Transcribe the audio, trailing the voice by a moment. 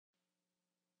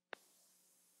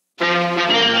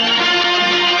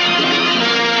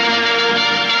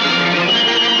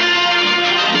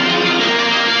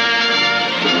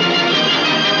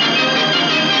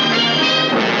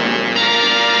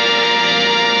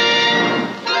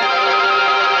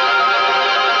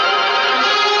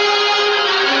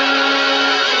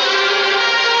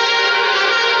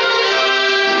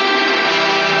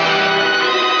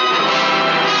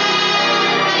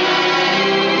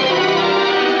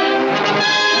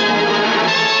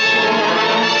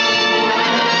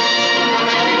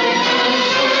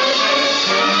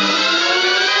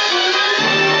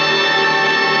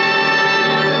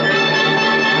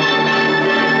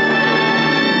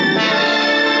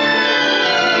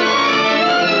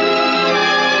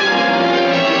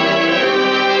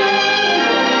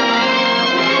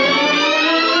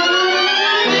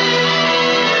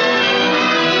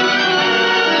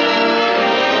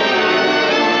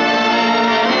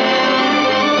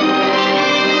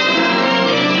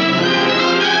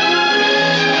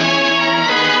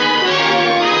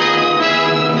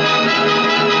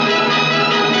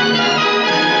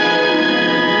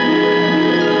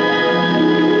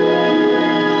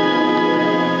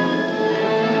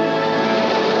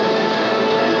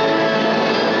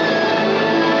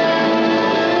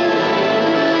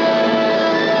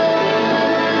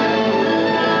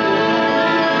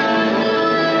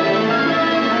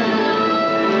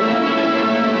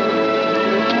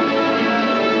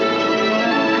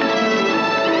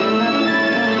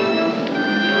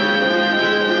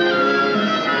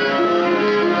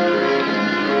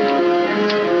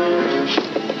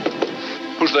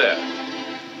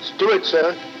Steward,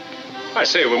 sir. I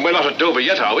say, we're not at Dover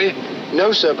yet, are we?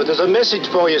 No, sir, but there's a message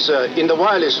for you, sir, in the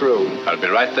wireless room. I'll be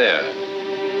right there.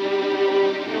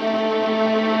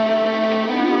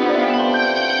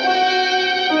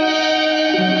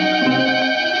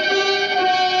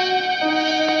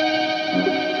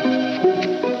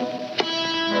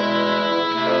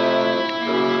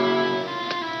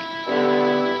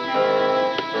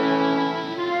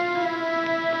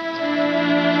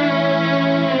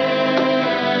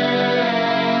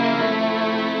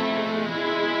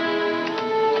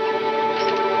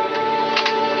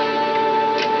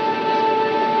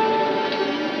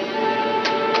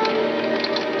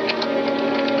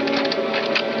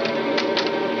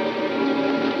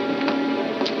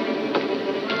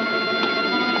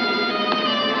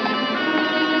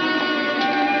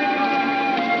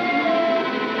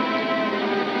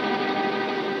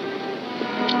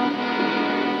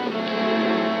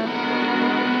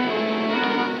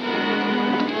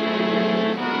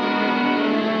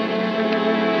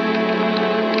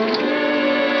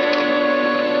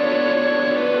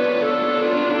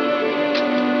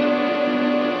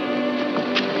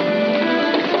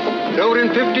 Over in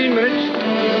 15 minutes.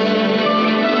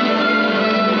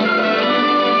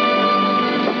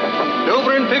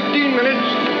 Over in 15 minutes.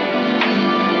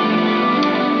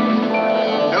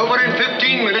 Over in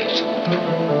 15 minutes.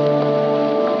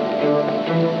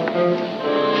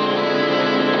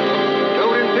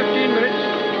 Over in 15 minutes.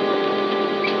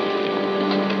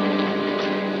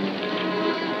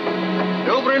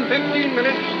 Over in 15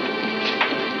 minutes.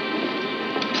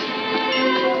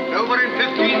 Over in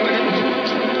 15 minutes.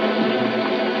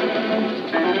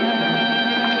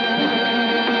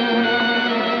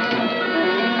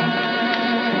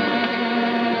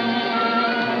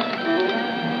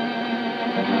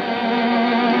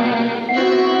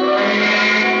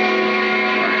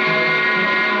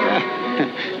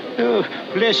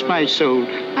 Bless my soul,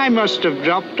 I must have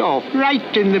dropped off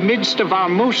right in the midst of our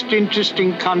most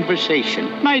interesting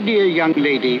conversation. My dear young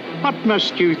lady, what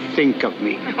must you think of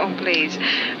me? Oh, please.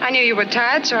 I knew you were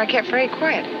tired, so I kept very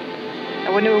quiet. I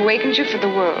wouldn't have awakened you for the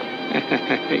world.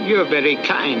 You're very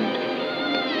kind.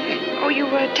 Oh, you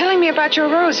were telling me about your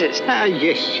roses. Ah,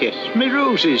 yes. My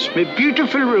roses, my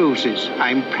beautiful roses.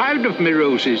 I'm proud of my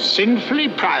roses, sinfully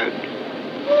proud.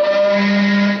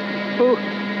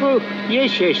 Oh,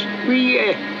 yes.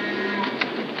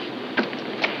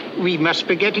 We must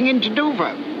be getting into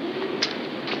Dover.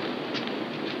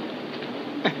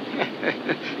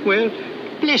 Well,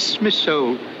 bless my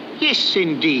soul. Yes,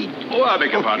 indeed. Oh, I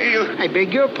beg your pardon. I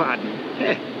beg your pardon.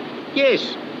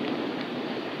 Yes.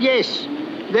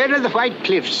 There are the White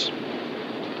Cliffs.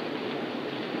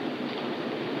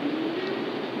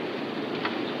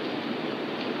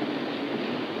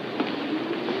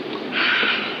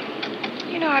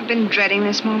 I've been dreading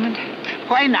this moment.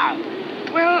 Why now?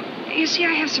 Well, you see,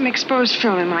 I have some exposed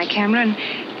film in my camera, and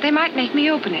they might make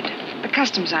me open it. The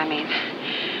customs, I mean.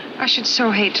 I should so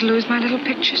hate to lose my little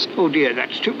pictures. Oh, dear,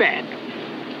 that's too bad.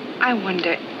 I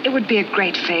wonder, it would be a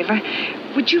great favor.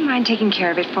 Would you mind taking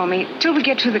care of it for me, till we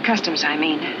get through the customs, I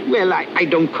mean? Well, I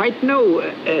don't quite know.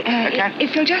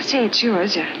 If you'll just say it's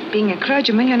yours, being a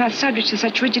clergyman, you're not subject to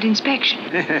such rigid inspection.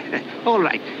 All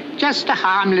right. Just a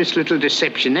harmless little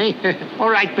deception, eh? All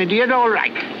right, my dear, all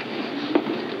right.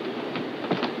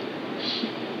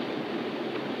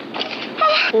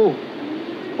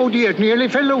 Oh, dear, it nearly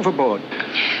fell overboard.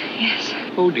 Yes.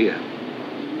 Oh, dear.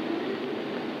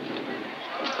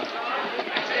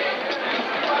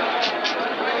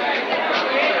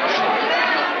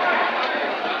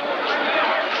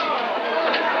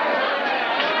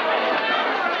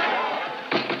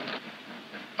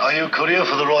 Are you courier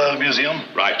for the Royal Museum?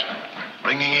 Right.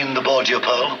 Bringing in the Borgia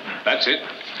Pearl? That's it.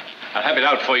 I'll have it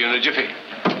out for you in a jiffy.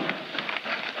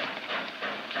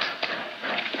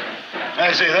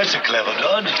 I say, that's a clever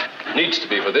dodge. Needs to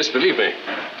be for this, believe me.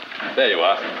 There you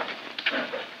are.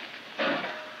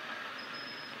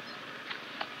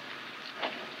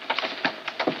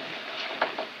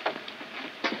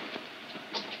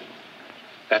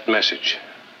 That message,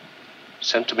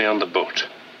 sent to me on the boat.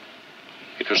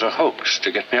 It was a hoax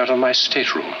to get me out of my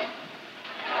stateroom.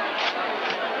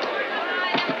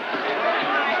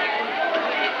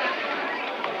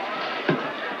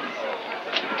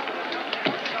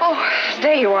 Oh,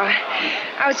 there you are.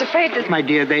 I was afraid that... My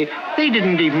dear, they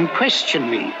didn't even question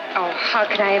me. Oh, how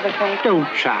can I ever thank you?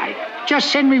 Don't try.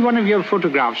 Just send me one of your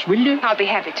photographs, will you? I'll be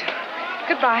happy to.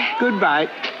 Goodbye. Goodbye.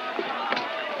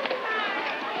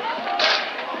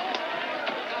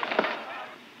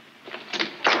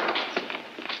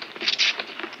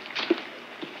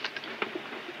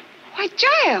 Why,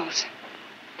 Giles.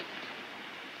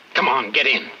 Come on, get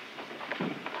in.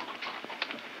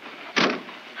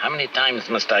 How many times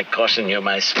must I caution you,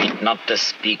 my sweet, not to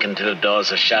speak until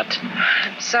doors are shut?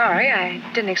 I'm sorry. I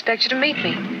didn't expect you to meet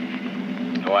me.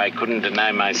 Oh, I couldn't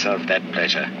deny myself that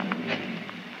pleasure.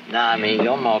 Now, me,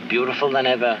 you're more beautiful than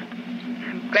ever.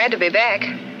 I'm glad to be back.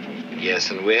 Yes,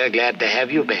 and we're glad to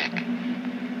have you back.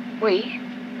 We?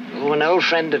 Oh, an old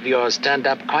friend of yours turned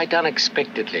up quite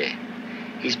unexpectedly.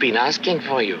 He's been asking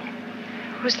for you.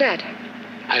 Who's that?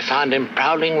 I found him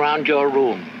prowling round your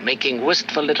room, making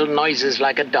wistful little noises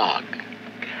like a dog.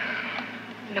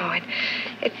 No,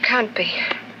 it can't be.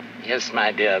 Yes,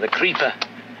 my dear, the creeper.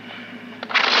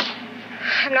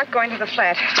 I'm not going to the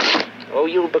flat. Oh,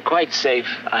 you'll be quite safe.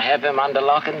 I have him under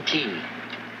lock and key.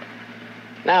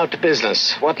 Now to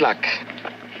business. What luck?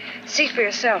 See for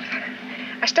yourself.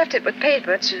 I stuffed it with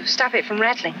paper to stop it from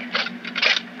rattling.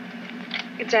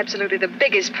 It's absolutely the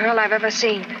biggest pearl I've ever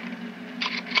seen.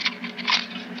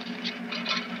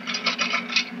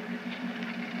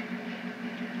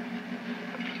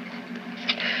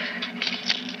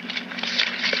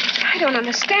 I don't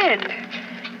understand.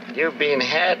 You've been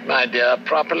had, my dear,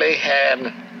 properly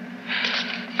had.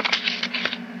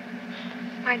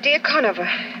 My dear Conover,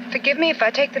 forgive me if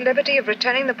I take the liberty of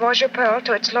returning the Borgia Pearl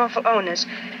to its lawful owners.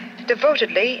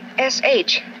 Devotedly,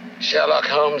 S.H. Sherlock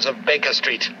Holmes of Baker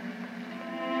Street.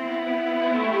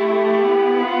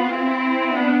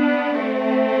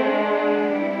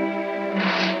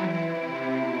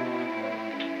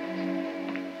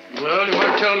 Well, you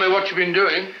won't tell me what you've been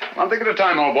doing. One thing at a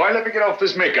time, old boy. Let me get off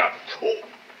this makeup.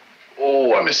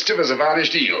 Oh, I'm as stiff as a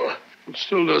varnished eel. It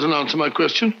still doesn't answer my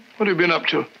question. What have you been up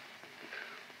to? A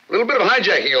little bit of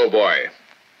hijacking, old boy.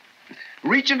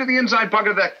 Reach into the inside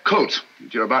pocket of that coat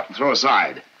that you're about to throw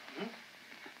aside.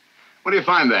 What do you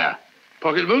find there?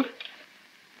 Pocketbook?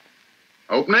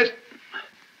 Open it.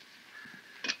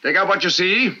 Take out what you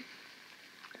see.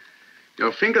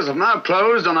 Your fingers have now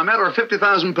closed on a matter of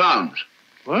 £50,000.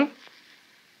 What?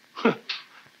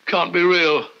 Can't be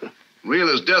real. Real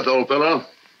as death, old fellow.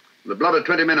 The blood of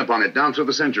 20 men upon it, down through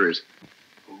the centuries.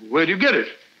 Where do you get it?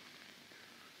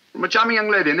 From a charming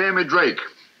young lady named Drake.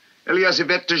 Elias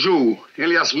Yvette de Joux,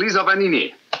 alias Lisa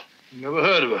Vanini. Never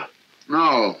heard of her.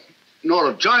 No, nor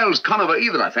of Giles Conover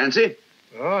either, I fancy.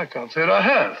 Oh, I can't say that I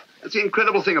have. That's the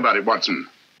incredible thing about it, Watson.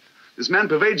 This man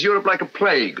pervades Europe like a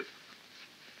plague.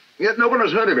 Yet no one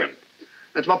has heard of him.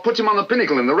 That's what puts him on the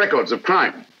pinnacle in the records of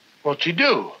crime. What's he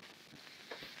do?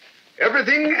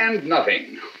 Everything and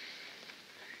nothing.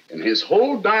 In his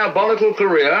whole diabolical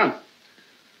career,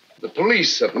 the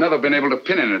police have never been able to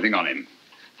pin anything on him.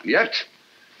 And yet,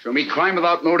 show me crime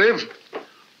without motive,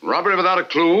 robbery without a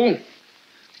clue,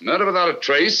 murder without a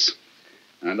trace,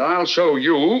 and I'll show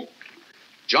you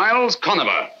Giles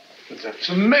Conover. That's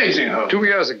amazing, Holmes. 2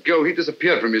 years ago, he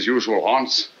disappeared from his usual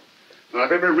haunts. And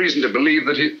I've every reason to believe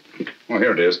that he... Oh,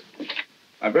 here it is.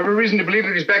 I've every reason to believe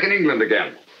that he's back in England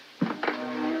again.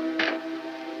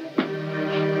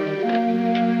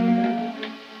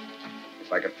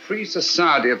 If I could free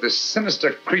society of this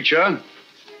sinister creature,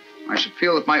 I should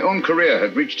feel that my own career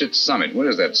had reached its summit.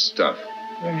 Where's that stuff?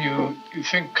 Then you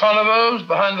think Conover's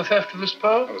behind the theft of this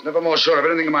pearl? I was never more sure of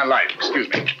anything in my life. Excuse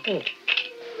me. Oh,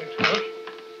 thanks so much.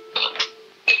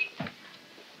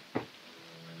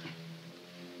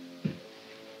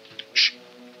 Shh.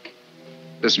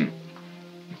 Listen.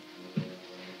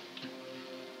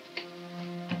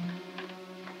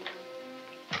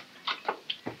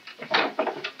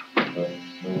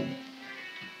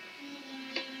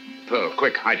 Pearl,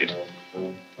 quick, hide it.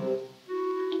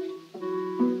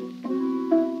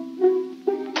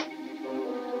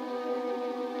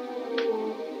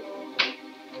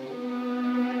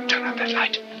 Turn on that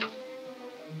light.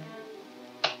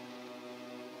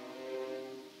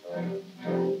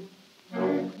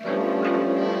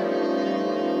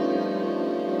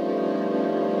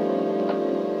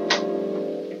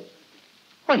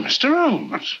 Why, Mr.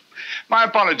 Holmes. My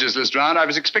apologies, Lestrade. I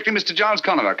was expecting Mr. Giles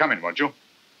Conover. Come in, won't you?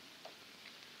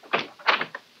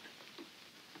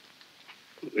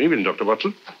 Good evening, Dr.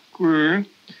 Watson. Good.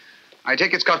 I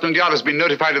take it Scotland Yard has been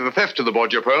notified of the theft of the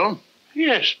Borgia Pearl.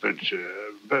 Yes, but...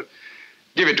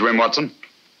 Give it to him, Watson.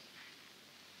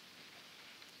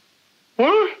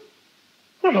 What?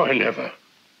 Well, I never.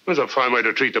 That's a fine way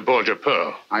to treat the Borgia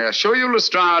Pearl. I assure you,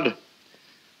 Lestrade,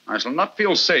 I shall not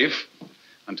feel safe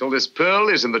until this pearl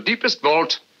is in the deepest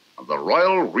vault of the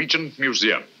Royal Regent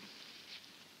Museum.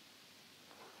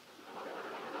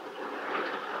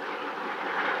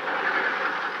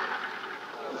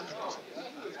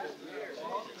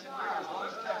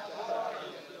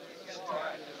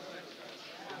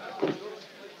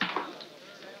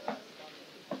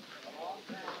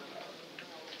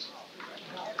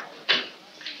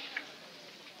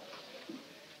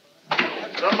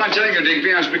 mind telling you,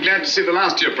 Digby, I should be glad to see the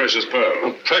last of your precious pearl.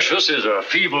 Well, precious is a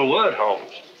feeble word,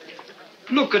 Holmes.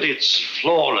 Look at its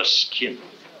flawless skin.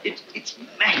 Its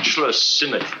matchless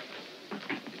symmetry.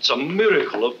 It's a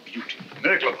miracle of beauty.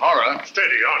 Miracle of horror. Steady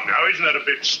on now. Isn't that a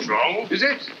bit strong? Is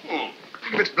it?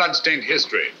 Think of its blood-stained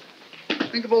history.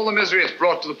 Think of all the misery it's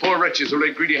brought to the poor wretches who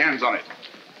laid greedy hands on it.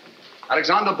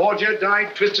 Alexander Borgia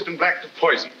died twisted and black to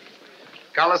poison.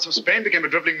 Carlos of Spain became a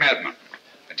driveling madman.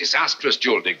 A disastrous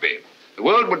duel, Digby. The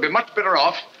world would be much better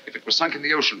off if it was sunk in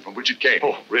the ocean from which it came.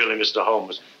 Oh, really, Mr.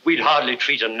 Holmes? We'd hardly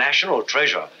treat a national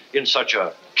treasure in such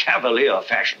a cavalier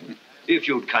fashion. If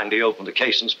you'd kindly open the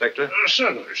case, Inspector.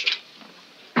 Certainly, sir.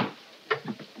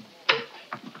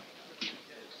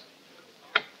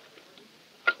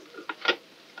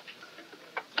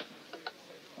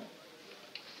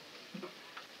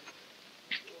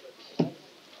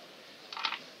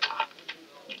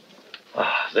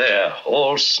 There,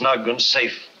 all snug and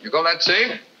safe. You call that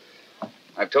safe?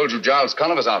 I've told you Giles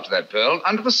Conover's after that pearl.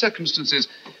 Under the circumstances,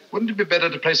 wouldn't it be better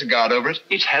to place a guard over it?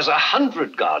 It has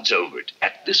 100 guards over it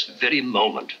at this very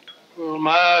moment. Well,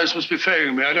 my eyes must be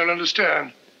failing me. I don't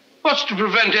understand. What's to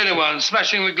prevent anyone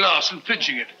smashing the glass and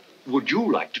pinching it? Would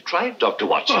you like to try it, Dr.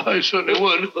 Watson? Oh, I certainly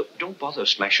would. Don't bother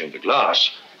smashing the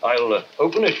glass. I'll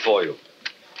open it for you.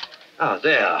 Ah,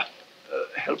 there.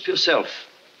 Help yourself.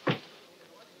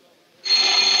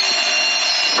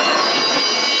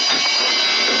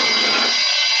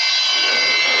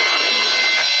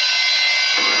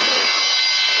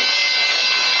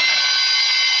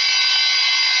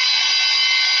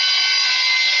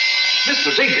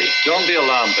 Mr. Digby. Don't be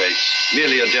alarmed, Bates.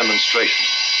 Merely a demonstration.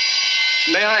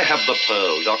 May I have the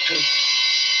pearl, Doctor?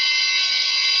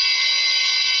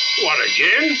 What,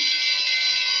 again?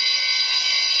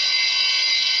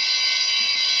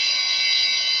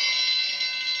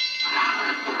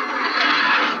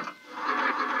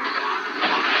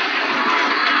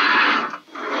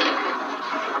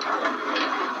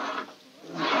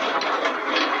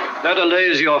 That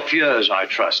allays your fears, I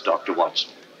trust, Dr. Watson.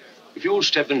 If you'll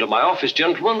step into my office,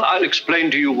 gentlemen, I'll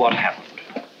explain to you what happened.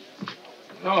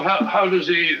 Oh, how does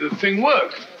the thing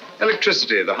work?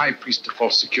 Electricity, the high priest of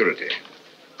false security.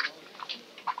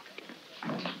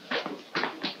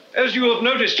 As you have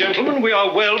noticed, gentlemen, we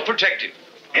are well protected.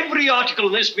 Every article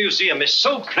in this museum is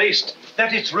so placed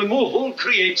that its removal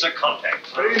creates a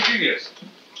contact. Very ingenious.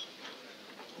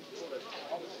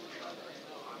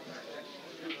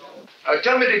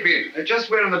 Tell me, Digby, just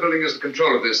where in the building is the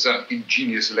control of this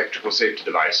ingenious electrical safety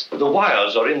device? The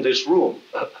wires are in this room.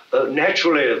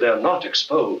 Naturally, they're not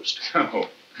exposed. Oh,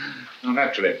 no,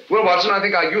 naturally. Well, Watson, I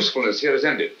think our usefulness here is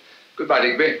ended. Goodbye,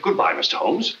 Digby. Goodbye, Mr.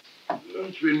 Holmes.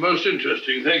 It's been most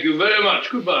interesting. Thank you very much.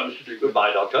 Goodbye, Mr. Digby.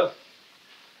 Goodbye, Doctor.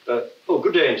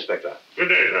 Good day, Inspector. Good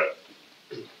day, sir.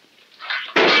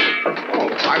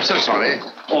 Oh, I'm so sorry.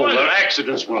 Oh, well,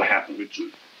 accidents will happen.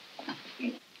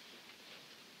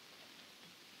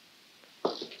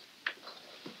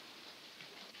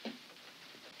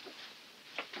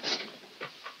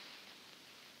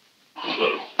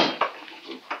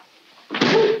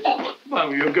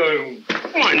 Well, you're going...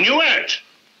 Oh, I knew it.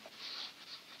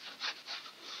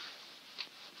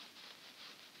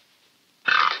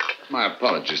 My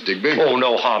apologies, Digby. Oh,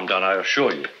 no harm done, I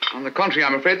assure you. On the contrary,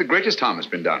 I'm afraid the greatest harm has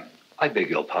been done. I beg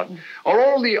your pardon? Are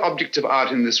all the objects of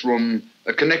art in this room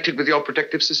connected with your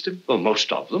protective system? Well,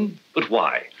 most of them. But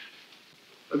why?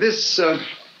 This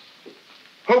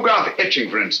Hogarth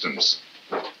etching, for instance.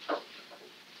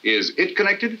 Is it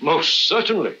connected? Most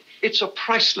certainly. It's a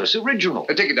priceless original.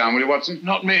 Take it down, will you, Watson?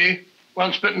 Not me.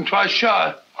 Once bitten, twice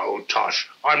shy. Oh, tosh.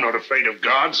 I'm not afraid of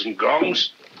guards and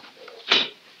gongs.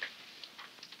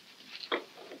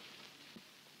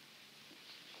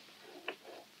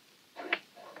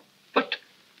 But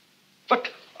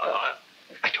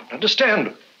I don't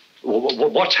understand.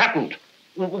 What's happened?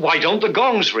 Why don't the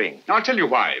gongs ring? I'll tell you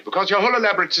why. Because your whole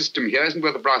elaborate system here isn't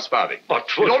worth a brass farthing. But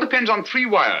it all depends on 3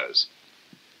 wires.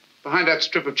 Behind that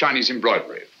strip of Chinese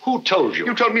embroidery. Who told you?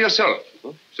 You told me yourself.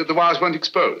 You said the wires weren't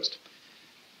exposed.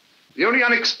 The only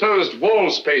unexposed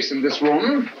wall space in this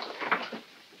room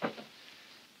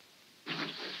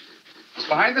is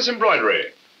behind this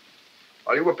embroidery.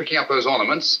 While you were picking up those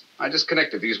ornaments, I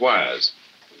disconnected these wires.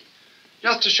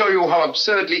 Just to show you how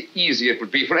absurdly easy it would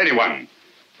be for anyone,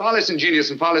 far less ingenious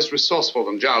and far less resourceful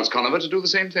than Giles Conover, to do the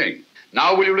same thing.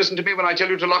 Now, will you listen to me when I tell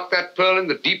you to lock that pearl in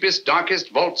the deepest, darkest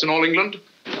vaults in all England?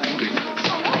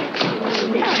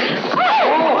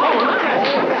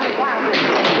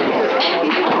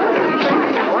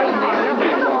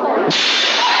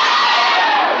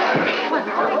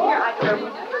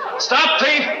 Stop,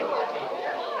 thief!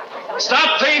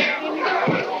 Stop, thief!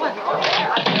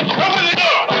 Open the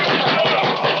door!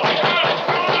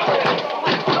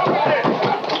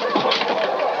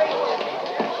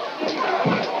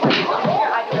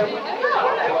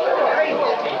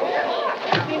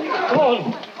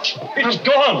 gone. It's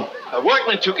gone. A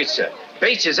workman took it, sir.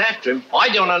 Bates is after him. I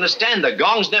don't understand. The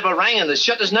gongs never rang and the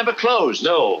shutters never closed.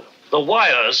 No, the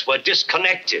wires were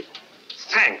disconnected.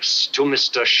 Thanks to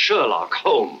Mr. Sherlock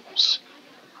Holmes.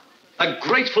 A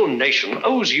grateful nation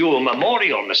owes you a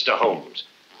memorial, Mr. Holmes.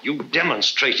 You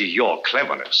demonstrated your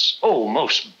cleverness. Oh,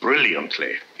 most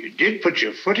brilliantly. You did put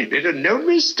your foot in it, and no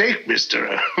mistake,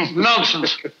 Mr. Holmes.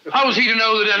 Nonsense. How was he to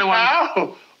know that anyone...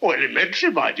 How? Oh,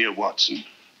 elementary, my dear Watson.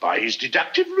 By his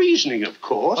deductive reasoning, of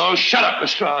course. Oh, shut up,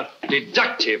 Lestrade.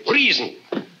 Deductive reason.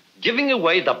 Giving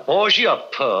away the Borgia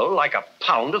Pearl like a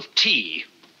pound of tea.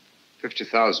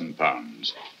 50,000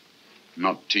 pounds.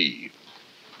 Not tea.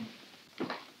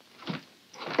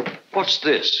 What's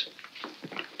this?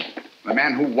 The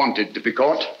man who wanted to be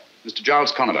caught, Mr.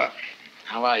 Giles Conover.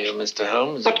 How are you, Mr.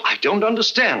 Holmes? But I don't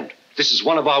understand. This is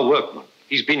one of our workmen.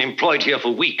 He's been employed here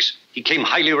for weeks. He came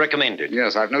highly recommended.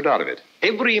 Yes, I've no doubt of it.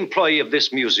 Every employee of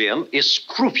this museum is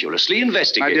scrupulously My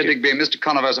investigated. dear Digby, Mr.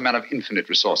 Conover is a man of infinite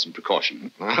resource and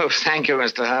precaution. Oh, thank you,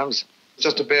 Mr. Holmes.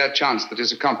 Just a bare chance that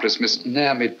his accomplice, Miss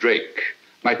Naomi Drake,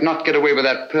 might not get away with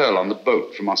that pearl on the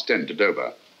boat from Ostend to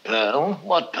Dover. Pearl?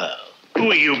 What pearl? Who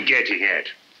are you getting at?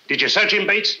 Did you search him,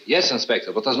 Bates? Yes,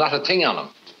 Inspector, but there's not a thing on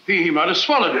him. He might have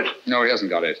swallowed it. No, he hasn't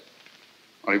got it.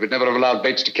 Or he would never have allowed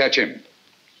Bates to catch him.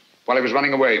 While he was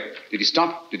running away, did he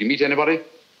stop? Did he meet anybody?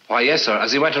 Why, yes, sir.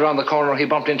 As he went around the corner, he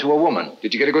bumped into a woman.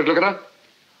 Did you get a good look at her?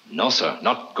 No, sir.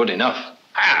 Not good enough.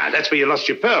 Ah, that's where you lost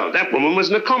your pearl. That woman was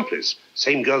an accomplice.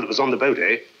 Same girl that was on the boat,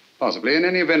 eh? Possibly. In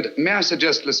any event, may I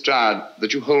suggest, Lestrade,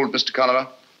 that you hold Mr. Conover?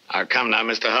 Oh, come now,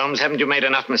 Mr. Holmes. Haven't you made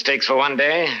enough mistakes for one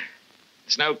day?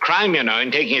 There's no crime, you know,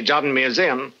 in taking a job in a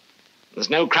museum. There's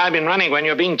no crime in running when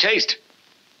you're being chased.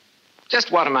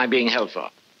 Just what am I being held for?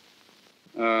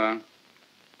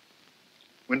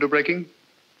 Window breaking?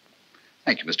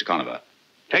 Thank you, Mr. Conover.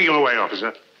 Take him away,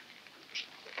 officer.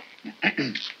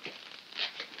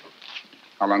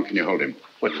 How long can you hold him?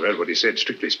 Well, you heard what he said.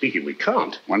 Strictly speaking, we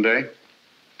can't. 1 day?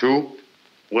 2?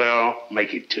 Well,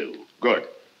 make it 2. Good.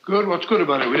 Good? What's good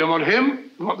about it? We don't want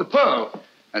him. We want the pearl.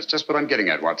 That's just what I'm getting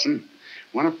at, Watson.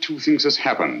 One of two things has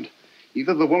happened.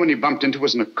 Either the woman he bumped into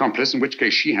was an accomplice, in which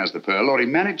case she has the pearl, or he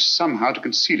managed somehow to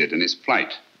conceal it in his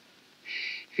flight.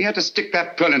 If he had to stick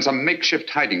that pearl in some makeshift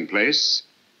hiding place,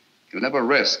 he'll never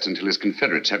rest until his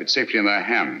Confederates have it safely in their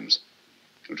hands.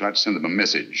 He'll try to send them a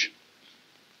message.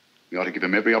 We ought to give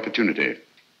him every opportunity.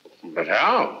 But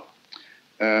how?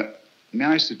 May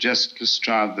I suggest,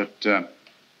 Lestrade, that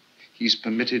he's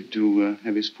permitted to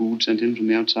have his food sent in from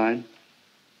the outside?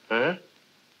 Huh?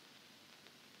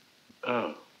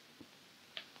 Oh.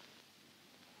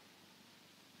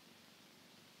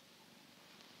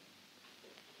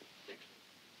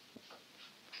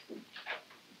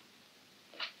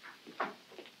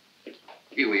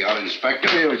 Here we are, Inspector.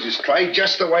 Here was his tray,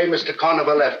 just the way Mr.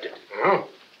 Conover left it. Oh.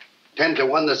 10 to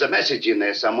 1, there's a message in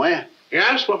there somewhere.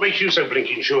 Yes? What makes you so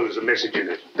blinking sure there's a message in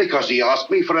it? Because he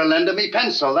asked me for a lend of me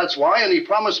pencil, that's why, and he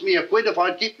promised me a quid if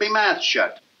I'd keep me mouth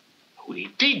shut. Oh, he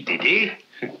did he?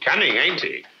 Cunning, ain't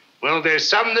he? Well, there's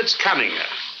some that's cunninger.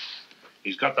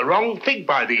 He's got the wrong pig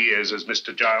by the ears, as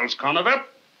Mr. Giles Conover.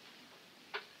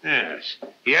 Yes.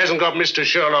 He hasn't got Mr.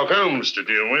 Sherlock Holmes to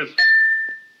deal with.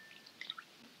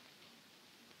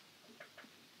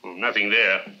 Well, nothing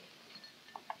there.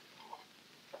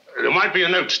 There might be a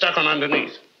note stuck on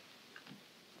underneath.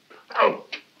 Oh.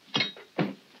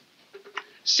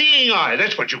 Seeing eye,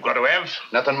 that's what you've got to have.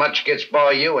 Nothing much gets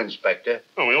by you, Inspector.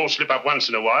 Oh, we all slip up once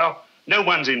in a while. No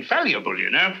one's infallible,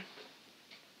 you know.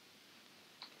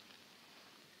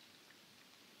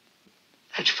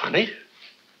 That's funny.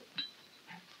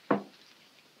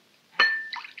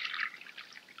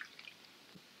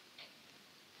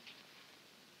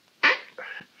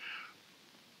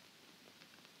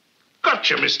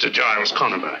 Gotcha, Mr. Giles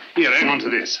Conover. Here, hang on to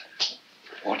this.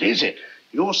 What is it?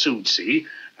 You'll soon see.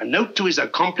 A note to his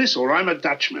accomplice, or I'm a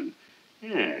Dutchman.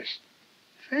 Yes.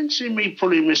 Fancy me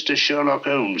pulling Mr. Sherlock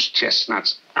Holmes'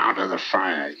 chestnuts out of the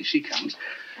fire. Here she comes.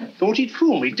 Thought he'd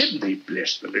fool me, didn't he?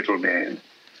 Bless the little man.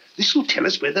 This will tell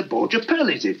us where the Borgia Pearl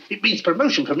is. It means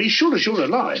promotion for me, sure as you're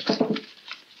alive.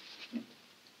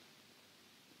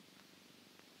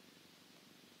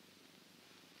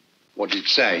 What did it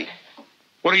say?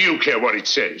 What do you care what it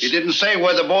says? He didn't say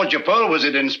where the Borgia Pearl was,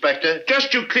 it, Inspector.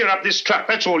 Just you clear up this truck.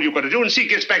 That's all you've got to do, and see it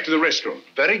gets back to the restaurant.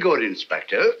 Very good,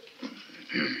 Inspector.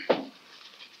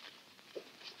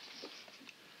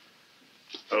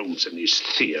 Holmes and his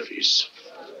theories.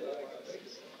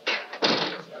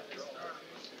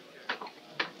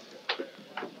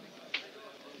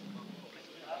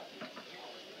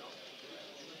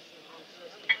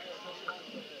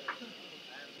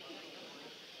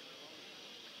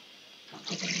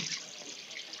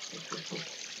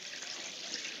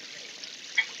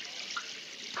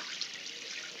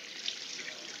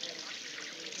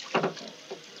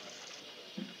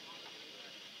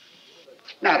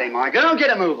 Now then, Margaret, don't get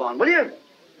a move on, will you?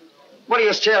 What are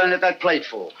you staring at that plate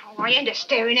for? Oh, I ain't a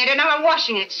staring at it. Now I'm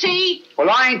washing it. See? Well,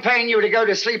 I ain't paying you to go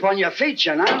to sleep on your feet,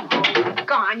 you know. Oh,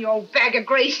 go on, you old bag of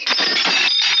grease.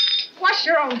 Wash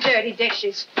your own dirty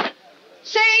dishes.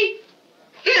 See?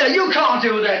 Here, you can't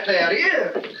do that there,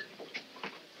 here.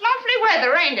 Lovely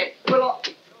weather, ain't it? Well,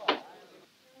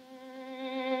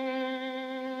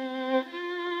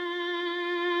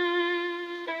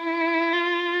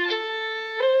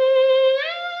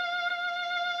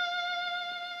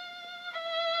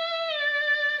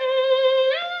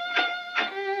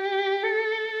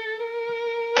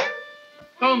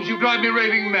 Holmes, you drive me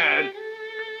raving mad.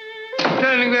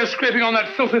 Standing there scraping on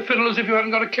that filthy fiddle as if you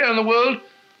hadn't got a care in the world.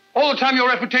 All the time your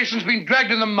reputation's been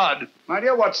dragged in the mud. My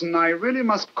dear Watson, I really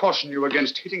must caution you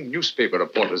against hitting newspaper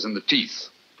reporters in the teeth.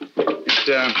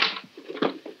 It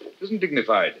isn't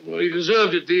dignified. Well, he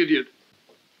deserved it, the idiot.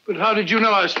 But how did you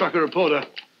know I struck a reporter?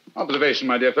 Observation,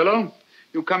 my dear fellow.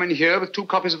 You come in here with 2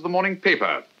 copies of the morning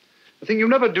paper. A thing you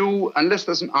never do unless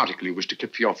there's an article you wish to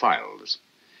clip for your files.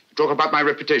 You talk about my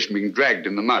reputation being dragged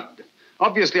in the mud.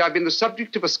 Obviously, I've been the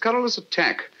subject of a scurrilous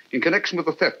attack in connection with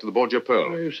the theft of the Borgia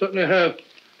Pearl. Well, you certainly have.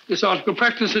 This article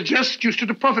practically suggests you stood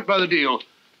to profit by the deal.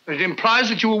 It implies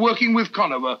that you were working with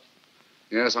Conover.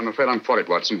 Yes, I'm afraid I'm for it,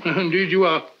 Watson. Indeed you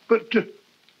are. But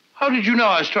how did you know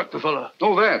I struck the fellow?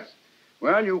 Oh, that.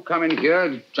 Well, you come in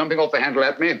here, jumping off the handle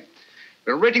at me,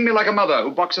 berating me like a mother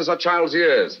who boxes her child's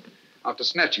ears after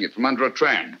snatching it from under a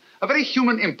tram. A very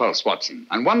human impulse, Watson,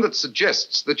 and one that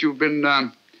suggests that you've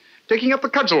been taking up the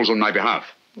cudgels on my behalf.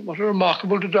 What a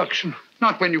remarkable deduction.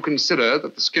 Not when you consider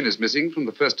that the skin is missing from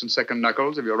the first and second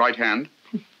knuckles of your right hand.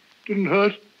 Didn't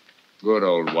hurt? Good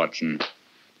old Watson.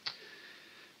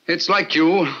 It's like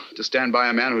you to stand by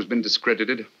a man who's been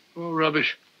discredited. Oh,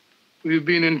 rubbish. We've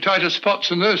been in tighter spots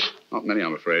than this. Not many,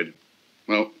 I'm afraid.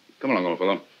 Well, come along, old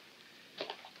fellow.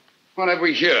 What have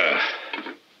we here?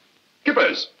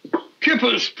 Kippers.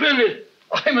 Kippers, splendid.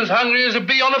 I'm as hungry as a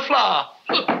bee on a flower.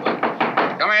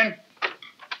 Come in.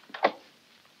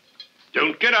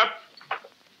 Don't get up.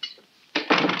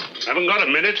 Haven't got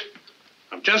a minute.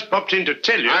 I've just popped in to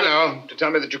tell you. I know. To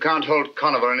tell me that you can't hold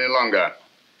Conover any longer.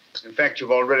 In fact,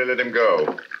 you've already let him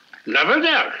go. Never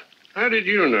doubt. How did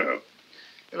you know?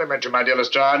 Elementary, my dear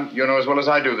Lestrade. You know as well as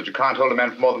I do that you can't hold a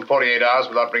man for more than 48 hours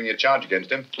without bringing a charge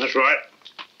against him. That's right.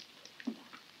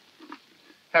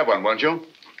 Have one, won't you?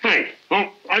 Thanks.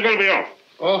 Well, I've got to be off.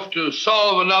 Off to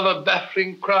solve another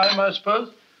baffling crime, I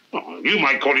suppose? Oh, you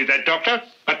might call it that, Doctor.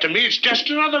 But to me, it's just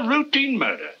another routine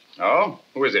murder. Oh?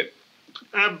 Who is it?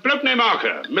 A bloke named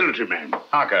Harker, military man.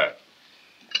 Harker.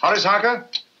 Horace Harker?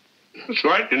 That's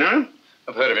right, you know.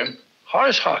 I've heard of him.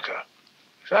 Horace Harker.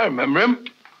 Yes, I remember him.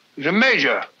 He's a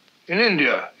major in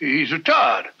India. He's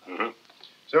retired. Uh-huh.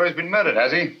 So he's been murdered,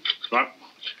 has he? That's right.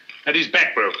 And his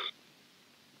back broke.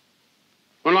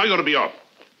 Well, I got to be off.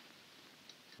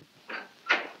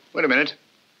 Wait a minute.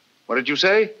 What did you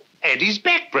say? Eddie's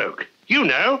back broke. You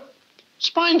know.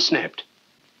 Spine snapped.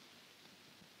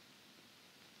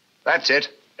 That's it.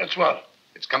 That's what?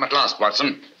 It's come at last,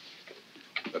 Watson.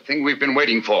 The thing we've been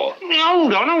waiting for.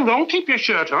 Hold on. Keep your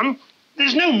shirt on.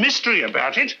 There's no mystery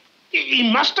about it.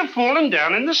 He must have fallen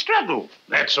down in the struggle.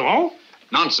 That's all.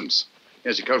 Nonsense.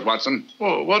 Here's your coat, Watson.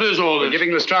 Oh, what is all We're this?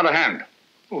 giving Lestrade a hand.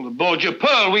 Oh, the Borgia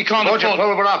Pearl. We can't Borgia afford...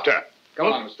 Pearl we're after. Come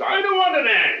What? on, Lestrade. I don't want an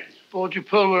hand. Borgia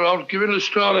Pearl, we're out giving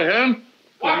Lestrade a hand.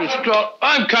 Lestrade...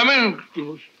 I'm coming. Give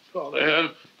Lestrade a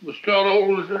hand. Lestrade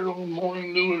all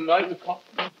morning, noon, and night. We can't...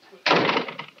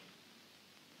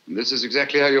 This is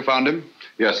exactly how you found him?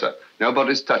 Yes, sir.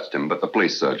 Nobody's touched him but the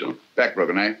police surgeon. Back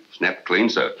broken, eh? Snapped clean,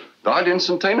 sir. Died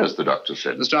instantaneous, the doctor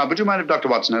said. Lestrade, would you mind if Dr.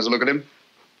 Watson has a look at him?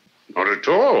 Not at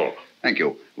all. Thank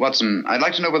you. Watson, I'd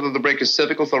like to know whether the break is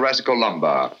cervical, thoracic, or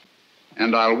lumbar.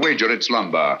 And I'll wager it's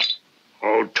lumbar.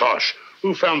 Oh, tosh.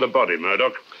 Who found the body,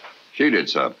 Murdoch? She did,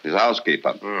 sir. His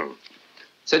housekeeper. Oh.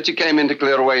 Said she came in to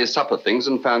clear away his supper things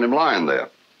and found him lying there.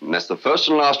 And that's the first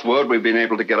and last word we've been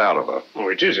able to get out of her. Oh,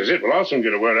 it is it? Well, I'll soon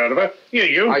get a word out of her. Here,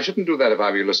 you. I shouldn't do that if I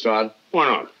were you, Lestrade. Why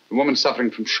not? The woman's suffering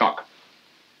from shock.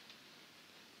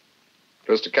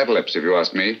 Close to catalepsy, if you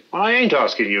ask me. Well, I ain't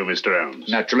asking you, Mr. Holmes.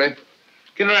 Naturally.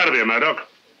 Get her out of here, Murdoch.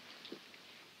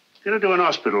 Get her to an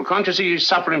hospital. Can't you see he's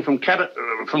suffering from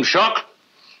shock?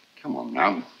 Come on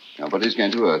now. Nobody's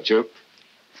going to hurt you.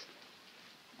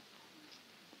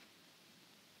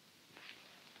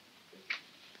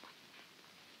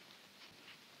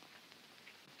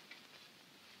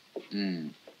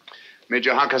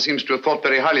 Major Harker seems to have thought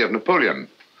very highly of Napoleon.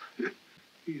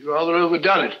 He's rather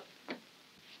overdone it.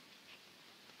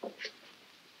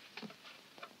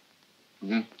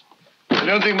 I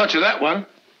don't think much of that one.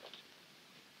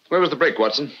 Where was the break,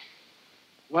 Watson?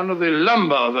 One of the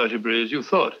lumbar vertebrae, as you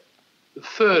thought. The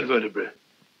third vertebrae.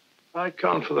 I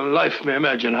can't for the life of me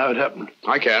imagine how it happened.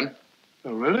 I can.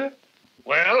 Oh, really?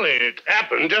 Well, it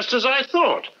happened just as I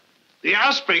thought. The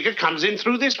housebreaker comes in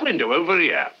through this window over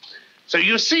here. So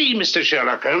you see, Mr.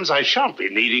 Sherlock Holmes, I shan't be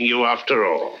needing you after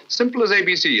all. Simple as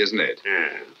ABC, isn't it?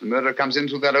 Yeah. The murderer comes in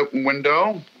through that open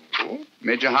window.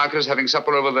 Major Harker's having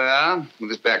supper over there with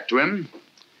his back to him.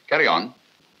 Carry on.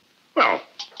 Well,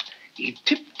 he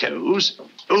tiptoes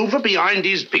over behind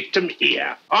his victim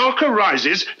here. Harker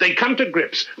rises, they come to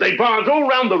grips. They barge all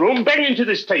round the room, bang into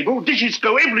this table, dishes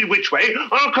go every which way.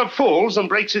 Harker falls and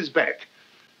breaks his back.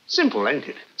 Simple, ain't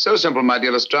it? So simple, my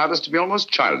dear Lestrade, as to be almost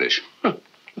childish.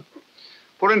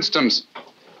 For instance,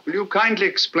 will you kindly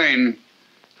explain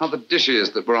how the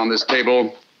dishes that were on this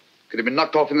table could have been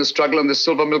knocked off in the struggle and this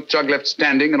silver milk jug left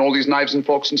standing and all these knives and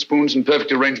forks and spoons in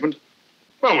perfect arrangement?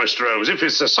 Well, Mr. Holmes, if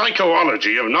it's the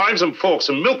psychology of knives and forks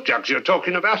and milk jugs you're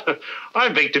talking about, I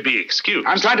beg to be excused.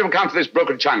 I'm trying to account for this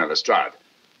broken china, Lestrade.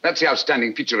 That's the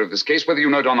outstanding feature of this case, whether you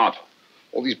know it or not.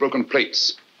 All these broken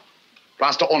plates,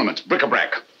 plaster ornaments,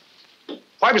 bric-a-brac.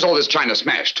 Why was all this china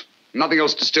smashed? Nothing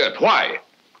else disturbed. Why?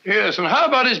 Yes, and how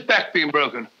about his back being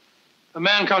broken? A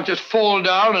man can't just fall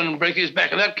down and break his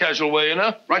back in that casual way, you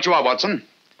know? Right you are, Watson.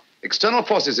 External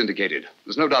forces indicated.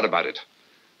 There's no doubt about it.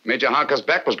 Major Harker's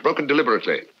back was broken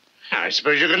deliberately. I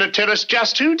suppose you're going to tell us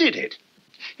just who did it.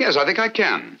 Yes, I think I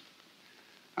can.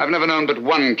 I've never known but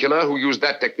one killer who used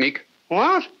that technique.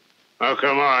 What? Oh,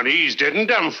 come on, he's dead and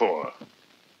done for.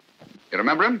 You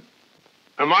remember him?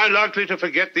 Am I likely to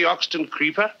forget the Hoxton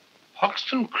Creeper?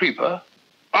 Hoxton Creeper?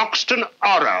 Hoxton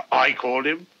Horror, I called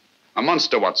him. A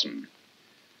monster, Watson.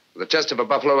 With the chest of a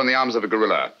buffalo and the arms of a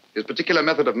gorilla. His particular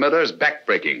method of murder is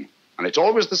back-breaking. And it's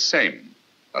always the same.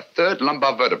 A third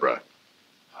lumbar vertebra.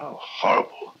 How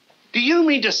horrible. Do you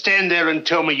mean to stand there and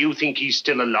tell me you think he's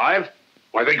still alive?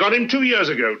 Why, they got him 2 years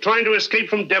ago, trying to escape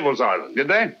from Devil's Island. Did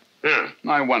they? Yeah.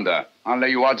 I wonder. I'll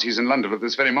lay you odds he's in London at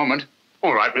this very moment.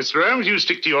 All right, Mr. Holmes, you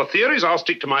stick to your theories, I'll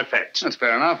stick to my facts. That's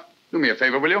fair enough. Do me a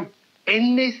favor, will you?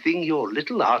 Anything your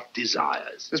little heart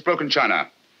desires. This broken china. Have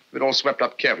it all swept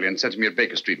up carefully and sent to me at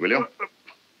Baker Street, will you?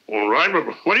 All right, but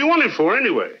what do you want it for,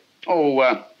 anyway?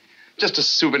 Oh, just a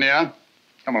souvenir.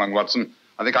 Come along, Watson.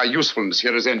 I think our usefulness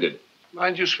here is ended.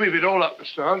 Mind you sweep it all up,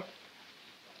 Lestrade.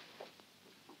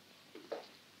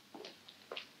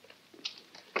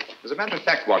 As a matter of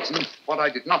fact, Watson, what I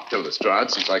did not tell Lestrade,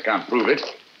 since I can't prove it,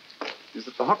 is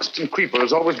that the Hoxton Creeper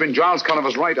has always been Giles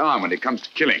Conover's right arm when it comes to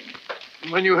killing.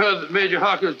 When you heard that Major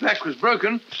Harker's back was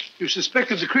broken, you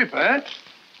suspected the Creeper, eh?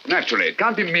 Naturally, it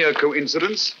can't be mere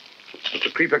coincidence that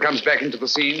the Creeper comes back into the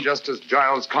scene just as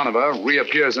Giles Conover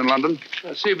reappears in London.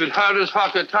 I see, but how does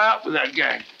Harker tie up with that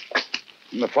gang?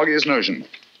 In the foggiest notion.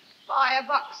 Buy a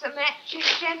box of matches,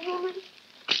 gentlemen.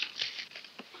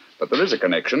 But there is a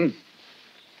connection.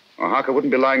 Or Harker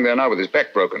wouldn't be lying there now with his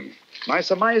back broken. My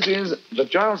surmise is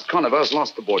that Giles Conover has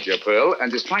lost the Borgia Pearl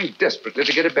and is trying desperately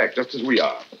to get it back, just as we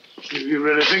are. You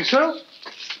really think so?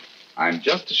 I'm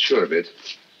just as sure of it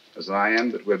as I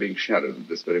am that we're being shadowed at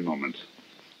this very moment.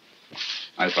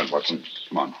 I'll find Watson.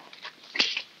 Come on.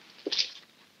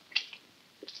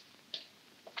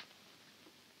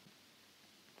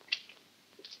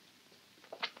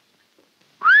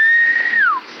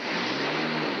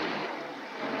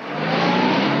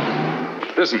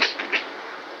 Listen.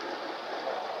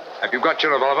 Have you got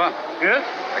your revolver? Yes?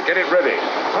 Now get it ready.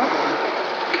 Huh?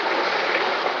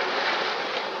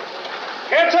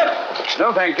 Get it!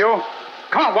 No, thank you.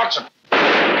 Come on, Watson.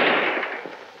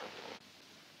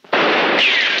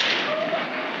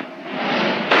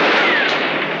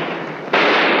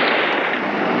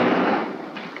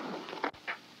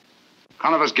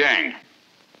 Conover's gang.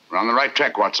 We're on the right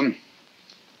track, Watson.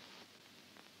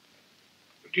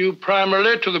 Due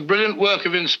primarily to the brilliant work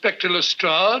of Inspector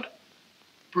Lestrade.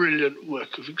 Brilliant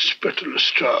work of Inspector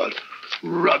Lestrade.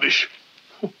 Rubbish.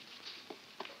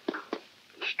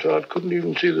 Lestrade couldn't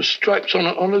even see the stripes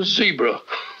on a zebra.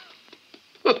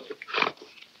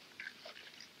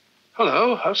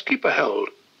 Hello, housekeeper held.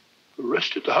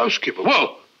 Arrested the housekeeper.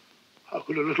 Whoa! How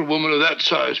could a little woman of that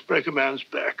size break a man's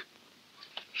back?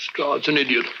 Lestrade's an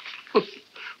idiot.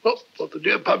 Well, what the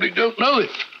dear public don't know, the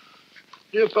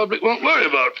dear public won't worry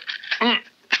about.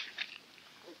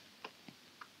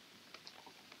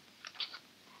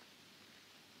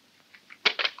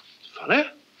 It's funny.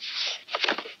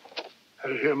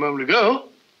 Had it here a moment ago.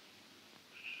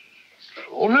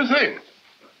 Only thing.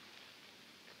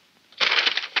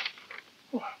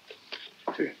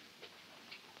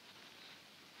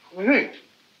 What do you think?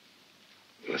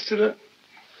 Let's do that.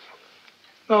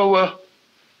 Oh,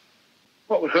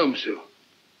 what would Holmes do?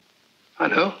 I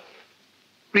know.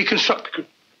 Reconstruct it.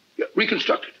 Yeah,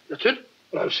 reconstruct it. That's it.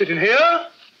 Well, I was sitting here.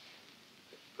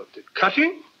 Got the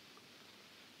cutting.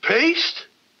 Paste.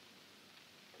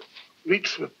 Reach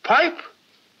for a pipe.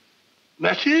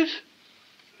 Matches.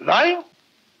 Lime.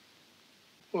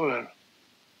 Well, then,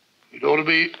 it ought to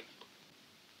be...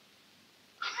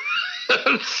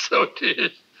 So it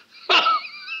is.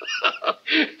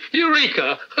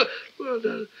 Eureka! Well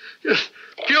done. Just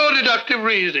pure deductive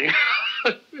reasoning.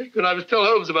 When I was telling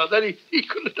Holmes about that, he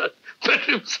couldn't have done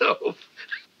better himself.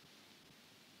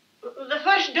 The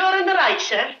first door on the right,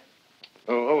 sir.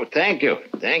 Oh, thank you.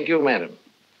 Thank you, madam.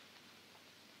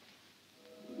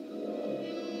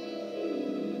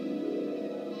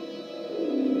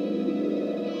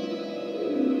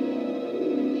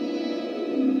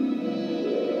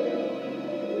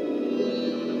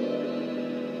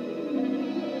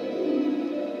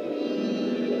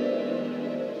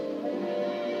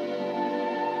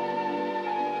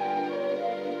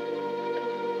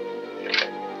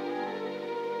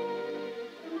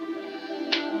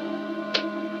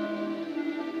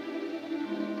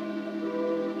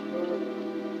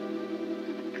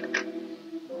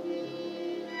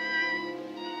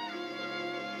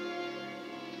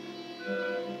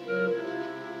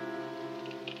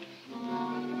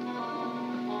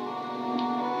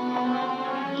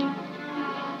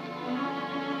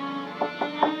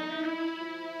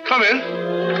 Come in.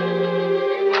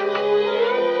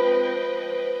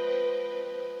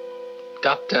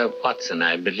 Dr. Watson,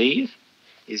 I believe.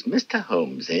 Is Mr.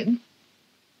 Holmes in?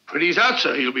 Pretty's out,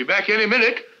 sir. He'll be back any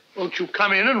minute. Won't you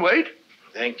come in and wait?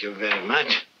 Thank you very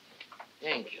much.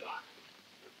 Thank you.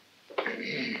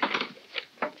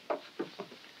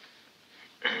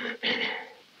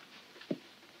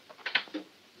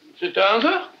 Sit down,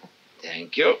 sir.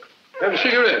 Thank you. Have a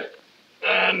cigarette?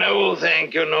 No,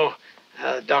 thank you, no.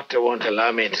 The doctor won't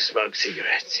allow me to smoke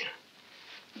cigarettes.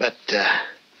 But,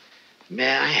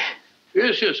 may I?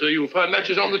 Yes, sir. You'll find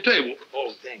matches on the table.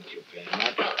 Oh, thank you very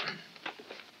much.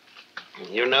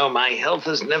 You know, my health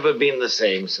has never been the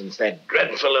same since that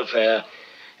dreadful affair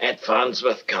at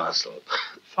Farnsworth Castle.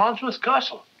 Farnsworth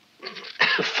Castle?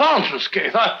 The Farnsworth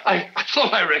case? I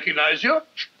thought I recognized you.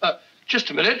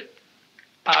 Just a minute.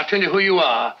 I'll tell you who you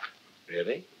are.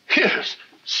 Really? Yes.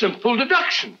 Simple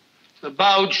deduction. The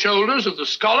bowed shoulders of the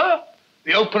scholar,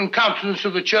 the open countenance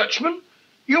of the churchman.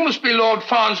 You must be Lord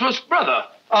Farnsworth's brother,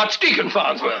 Archdeacon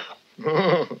Farnsworth.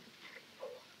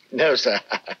 No, sir.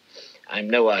 I'm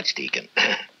no archdeacon.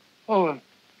 Oh,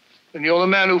 and you're the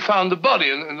man who found the body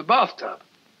in the bathtub.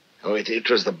 Oh, it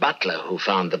was the butler who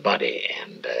found the body,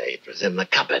 and it was in the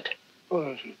cupboard.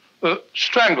 Oh,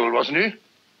 strangled, wasn't he?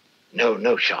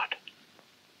 No shot.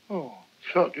 Oh,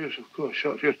 shot, yes, of course,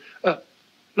 shot, yes.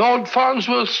 Lord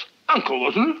Farnsworth's uncle,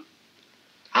 wasn't it?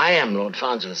 I am Lord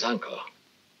Farnsworth's uncle.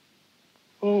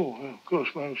 Oh, well, of course,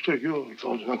 my mistake. You're Lord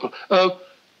Farnsworth's uncle.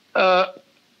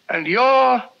 And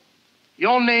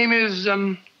your name is,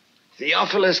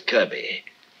 Theophilus Kirby,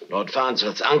 Lord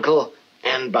Farnsworth's uncle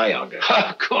and biographer.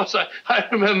 Of course, I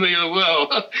remember you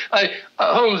well.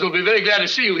 Holmes will be very glad to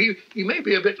see you. He may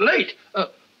be a bit late.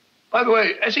 By the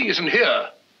way, as he isn't here,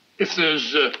 if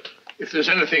there's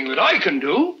anything that I can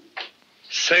do,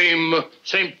 same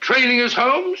training as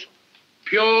Holmes,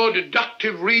 pure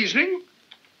deductive reasoning.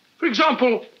 For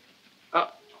example,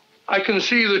 I can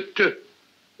see that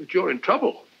you're in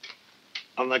trouble.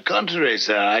 On the contrary,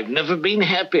 sir, I've never been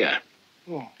happier.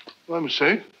 Oh, I must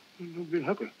say, I've never been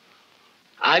happier.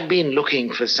 I've been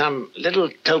looking for some little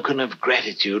token of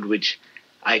gratitude which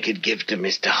I could give to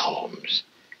Mr. Holmes.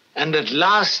 And at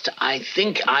last, I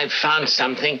think I've found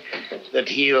something that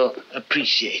he'll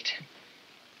appreciate.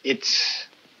 It's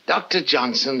Dr.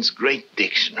 Johnson's great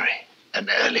dictionary, an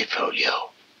early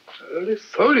folio. Early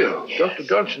folio? Yes. Dr.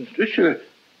 Johnson's dictionary?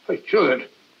 I'm sure that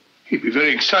he'd be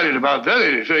very excited about that.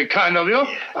 It's very kind of you.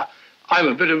 Yeah. I'm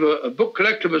a bit of a book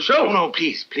collector myself. Oh, no,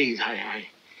 please.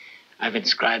 I've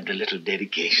inscribed a little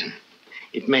dedication.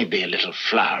 It may be a little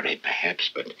flowery, perhaps,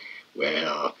 but,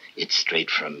 well, it's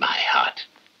straight from my heart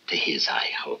to his, I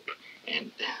hope.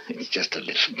 And it's just a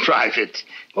little private.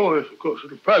 Oh, yes, of course, a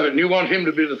little private. And you want him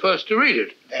to be the first to read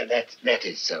it? That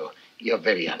is so. You're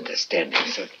very understanding,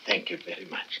 sir. Thank you very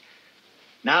much.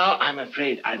 Now, I'm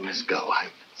afraid I must go. I'm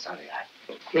sorry.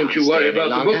 Don't you worry about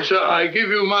the book, sir. I give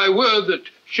you my word that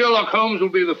Sherlock Holmes will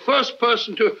be the first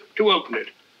person to open it.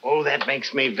 Oh, that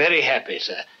makes me very happy,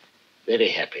 sir. Very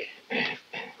happy.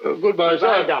 Goodbye,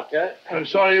 sir. Bye, Doctor. I'm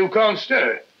sorry you can't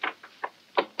stay.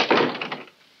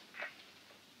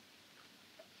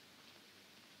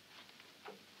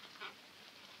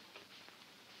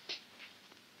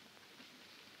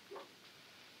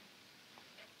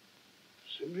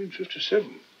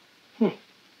 1757. All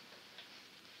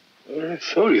right,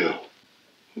 folio.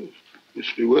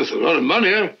 Must be worth a lot of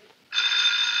money, huh?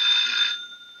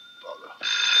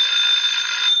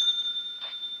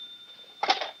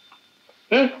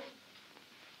 Huh?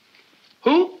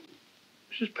 Who?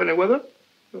 Mrs. Pennyweather?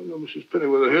 No, Mrs.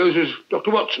 Pennyweather here. This is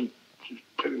Dr. Watson. Mrs.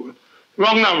 Pennyweather.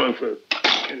 Wrong number for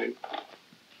Penny.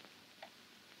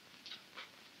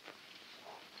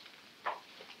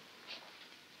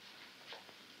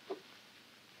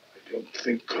 I don't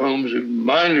think Holmes would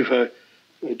mind if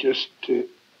I just...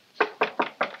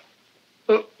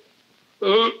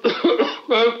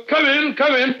 come in,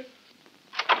 come in.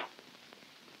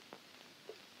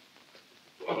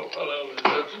 Oh, hello, Miss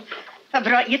Hudson. I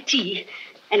brought you tea.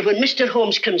 And when Mr.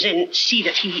 Holmes comes in, see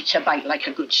that he eats a bite like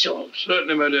a good soul.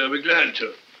 Certainly, my dear. I'll be glad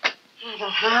to. I have a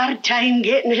hard time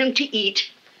getting him to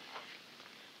eat.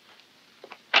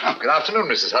 Oh, good afternoon,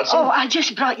 Mrs. Hudson. Oh, I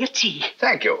just brought you tea.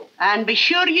 Thank you. And be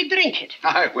sure you drink it.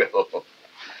 I will.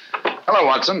 Hello,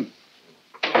 Watson.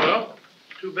 Well,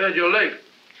 too bad you're late.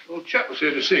 Old chap was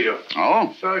here to see you.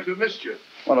 Oh? Sorry to have missed you.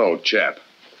 What old chap?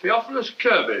 Theophilus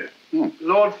Kirby.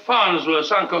 Lord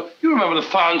Farnsworth's uncle. You remember the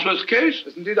Farnsworth case?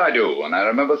 Yes, indeed I do. And I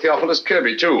remember Theophilus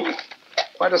Kirby, too.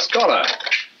 Quite a scholar.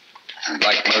 And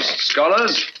like most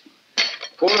scholars,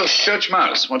 poor as church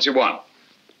mouse. What's he want?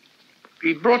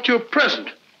 He brought you a present.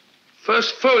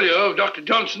 First folio of Dr.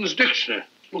 Johnson's dictionary.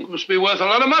 Book must be worth a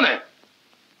lot of money.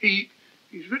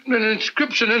 He's written an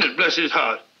inscription in it, bless his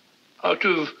heart. Out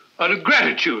of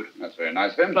gratitude. That's very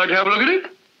nice of him. Like to have a look at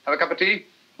it? Have a cup of tea?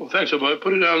 Oh, thanks, boy.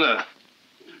 Put it down there.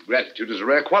 Gratitude is a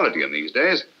rare quality in these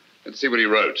days. Let's see what he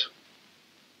wrote.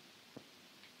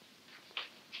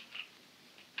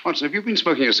 Watson, have you been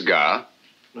smoking a cigar?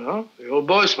 No, the old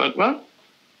boy smoked one.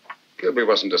 Kirby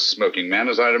wasn't a smoking man,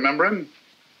 as I remember him.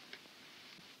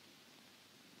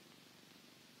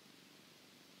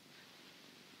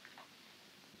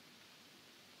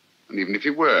 And even if he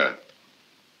were,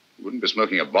 he wouldn't be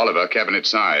smoking a Bolivar cabinet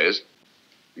size,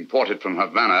 imported from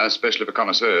Havana, especially for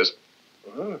connoisseurs.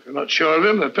 Well, if you're not sure of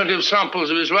him, there are plenty of samples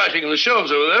of his writing on the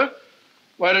shelves over there.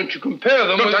 Why don't you compare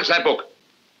them Don't with... touch that book.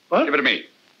 What? Give it to me.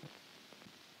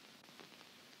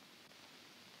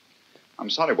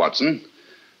 I'm sorry, Watson,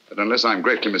 but unless I'm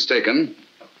greatly mistaken,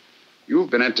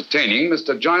 you've been entertaining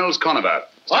Mr. Giles Conover.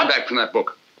 Stand back from that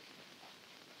book.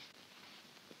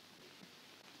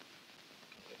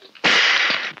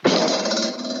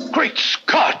 Great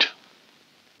Scott!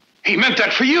 He meant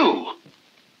that for you.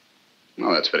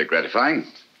 Oh, that's very gratifying.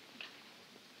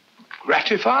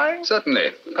 Gratifying?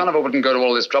 Certainly. Conover wouldn't go to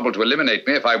all this trouble to eliminate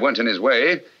me if I weren't in his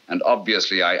way. And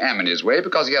obviously I am in his way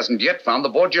because he hasn't yet found the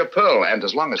Borgia Pearl. And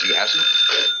as long as he hasn't...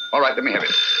 All right, let me have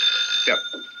it. Here.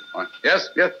 All right. Yes,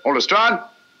 yes. Hold Lestrade.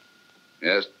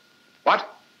 Yes. What?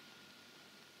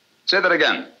 Say that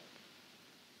again.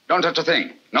 Don't touch a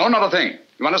thing. No, not a thing.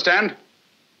 You understand?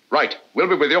 Right. We'll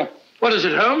be with you. What is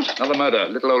it, Holmes? Another murder.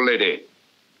 Little old lady.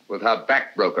 With her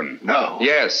back broken. No.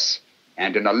 Yes.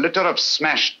 And in a litter of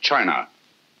smashed china.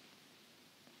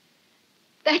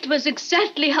 That was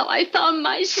exactly how I found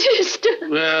my sister.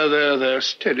 There.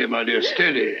 Steady, my dear,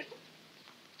 steady.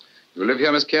 You live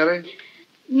here, Miss Carey?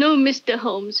 No, Mr.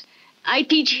 Holmes. I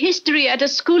teach history at a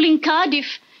school in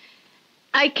Cardiff.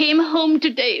 I came home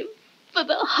today for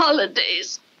the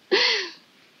holidays.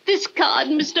 This card,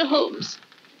 Mr. Holmes.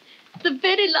 The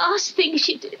very last thing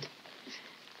she did.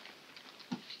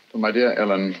 For my dear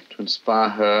Ellen, to inspire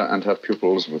her and her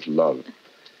pupils with love.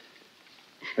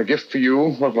 A gift for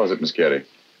you. What was it, Miss Carey?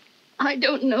 I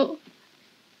don't know.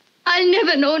 I'll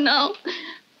never know now.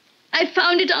 I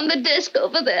found it on the desk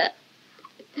over there.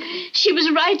 She was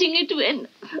writing it when...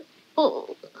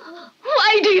 Oh,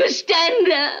 why do you stand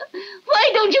there? Why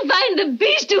don't you find the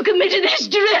beast who committed this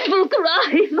dreadful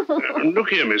crime? Look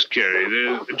here, Miss Carey.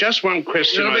 There's just one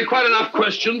question. There'll be quite enough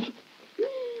questions.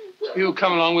 You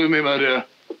come along with me, my dear.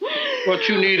 What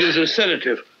you need is a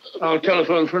sedative. I'll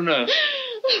telephone for a nurse.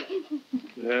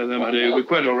 There, my dear. You'll be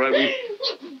quite all right.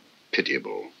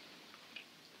 Pitiable.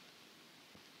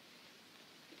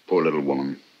 Poor little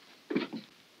woman.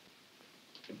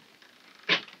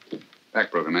 Back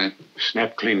broken, eh?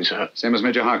 Snap clean, sir. Same as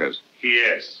Major Harker's?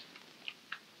 Yes.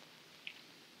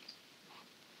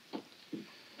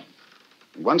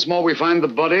 Once more we find the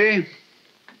body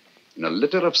in a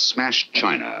litter of smashed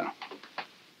china.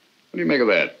 What do you make of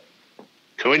that?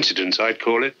 Coincidence, I'd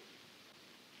call it.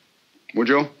 Would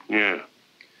you? Yeah.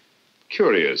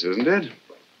 Curious, isn't it?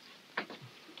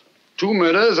 2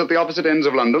 murders at the opposite ends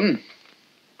of London.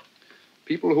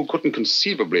 People who couldn't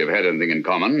conceivably have had anything in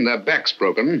common, their backs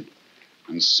broken,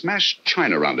 and smashed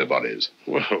china around their bodies.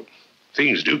 Well,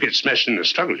 things do get smashed in the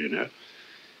struggle, you know.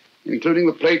 including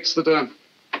the plates that are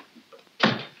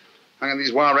hung in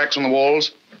these wire racks on the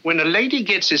walls. When a lady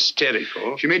gets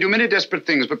hysterical... She may do many desperate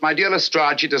things, but, my dear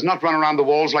Lestrade, she does not run around the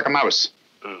walls like a mouse.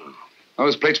 Oh.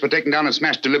 Those plates were taken down and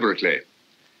smashed deliberately.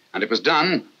 And it was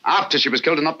done after she was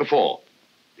killed and not before.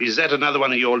 Is that another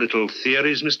one of your little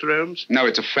theories, Mr. Holmes? No,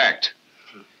 it's a fact.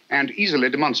 And easily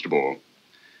demonstrable.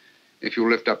 If you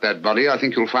lift up that body, I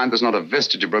think you'll find there's not a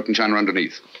vestige of broken china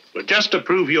underneath. Well, just to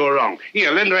prove you're wrong. Here,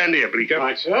 lend a hand here, Bleecker.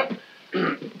 Right, sir.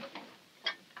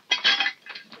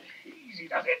 Easy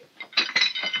does it.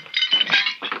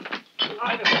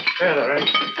 Further, eh?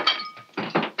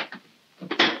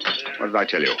 What did I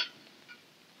tell you?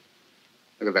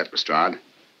 Look at that, Lestrade.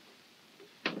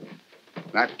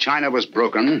 That china was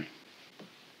broken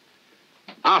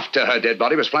after her dead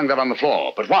body was flung there on the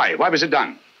floor. But why? Why was it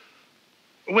done?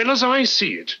 Well, as I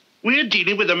see it, we're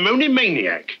dealing with a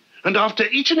monomaniac. And after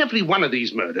each and every one of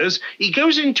these murders, he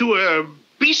goes into a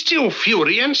bestial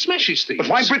fury and smashes things. But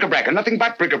why bric-a-brac and nothing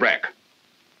but bric-a-brac?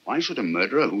 Why should a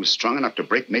murderer who's strong enough to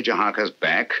break Major Harker's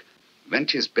back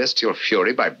vent his bestial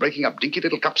fury by breaking up dinky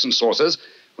little cups and saucers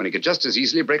when he could just as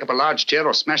easily break up a large chair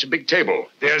or smash a big table?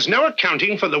 There's no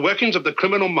accounting for the workings of the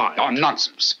criminal mind. Oh,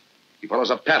 nonsense. He follows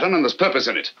a pattern and there's purpose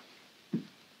in it.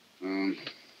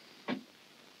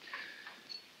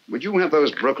 Would you have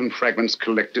those broken fragments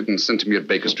collected and sent to me at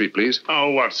Baker Street, please?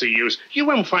 Oh, what's the use? You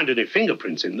won't find any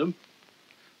fingerprints in them.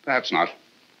 Perhaps not.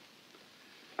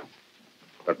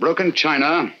 But broken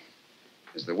china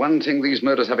is the one thing these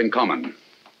murders have in common.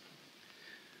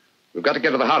 We've got to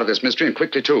get to the heart of this mystery, and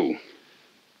quickly, too.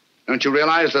 Don't you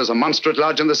realize there's a monster at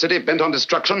large in the city bent on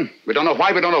destruction? We don't know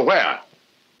why, we don't know where.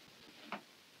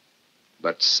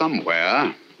 But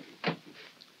somewhere,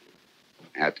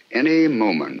 at any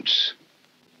moment...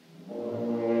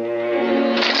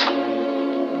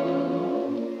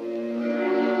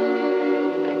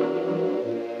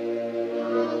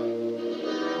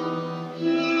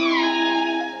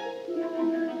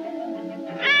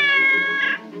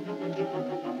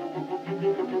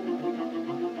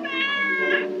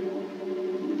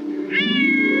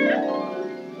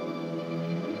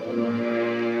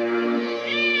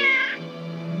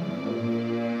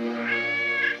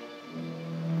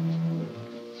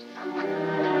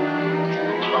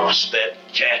 Lost that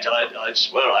cat. I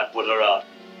swear I put her out.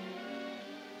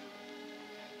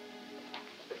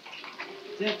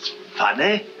 That's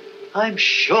funny. I'm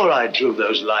sure I drew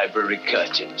those library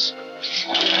curtains.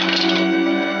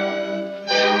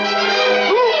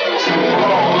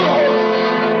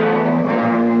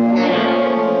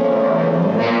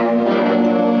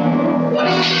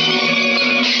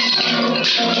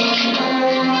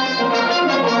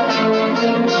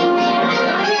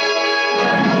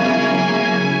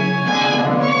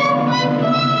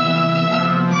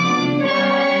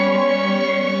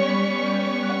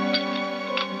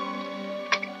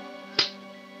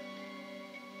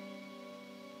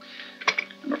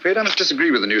 I'm afraid I must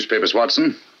disagree with the newspapers,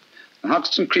 Watson. The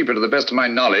Hoxton Creeper, to the best of my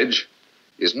knowledge,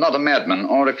 is not a madman,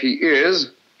 or if he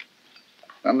is,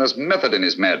 then there's method in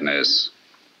his madness.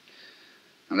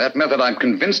 And that method, I'm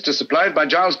convinced, is supplied by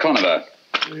Giles Conover.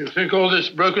 You think all this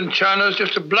broken china is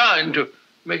just a blind to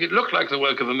make it look like the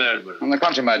work of a madman? On the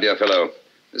contrary, my dear fellow,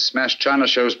 this smashed china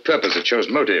shows purpose, it shows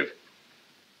motive.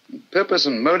 And purpose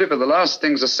and motive are the last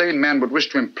things a sane man would wish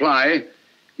to imply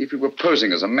if he were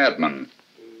posing as a madman.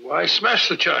 Why smash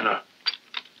the china?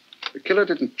 The killer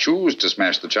didn't choose to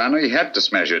smash the china. He had to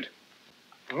smash it.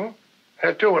 Oh?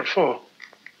 Had to? What for?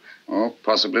 Oh,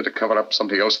 possibly to cover up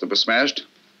something else that was smashed.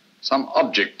 Some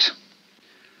object.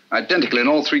 Identical in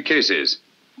all three cases.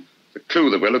 The clue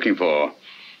that we're looking for.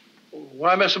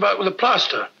 Why mess about with the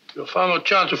plaster? You'll far more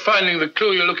chance of finding the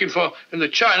clue you're looking for in the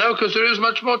china because there is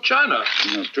much more china.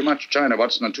 There's too much china,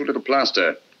 Watson, and too little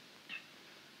plaster.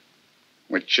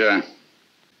 Which,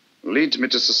 leads me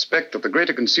to suspect that the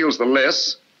greater conceals the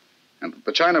less, and that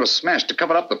the china was smashed to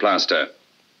cover up the plaster.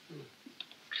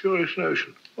 Curious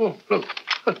notion. Oh, look.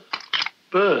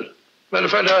 Bird. Matter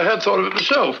of fact, I had thought of it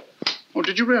myself. Oh,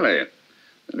 did you really?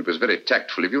 Then it was very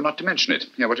tactful of you not to mention it.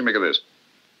 Here, what do you make of this?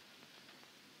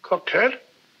 Cocked hat?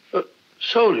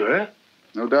 Soldier, eh?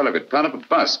 No doubt of it. Part of a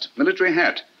bust. Military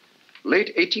hat.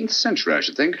 Late 18th century, I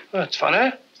should think. That's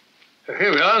funny.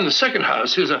 Here we are in the second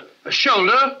house. Here's a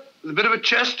shoulder with a bit of a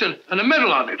chest and a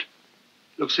medal on it.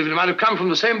 Looks as if it might have come from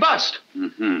the same bust.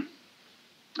 Mm-hmm.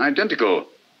 Identical.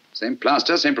 Same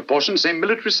plaster, same proportion, same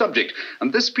military subject.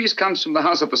 And this piece comes from the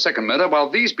house of the second murder, while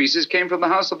these pieces came from the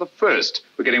house of the first.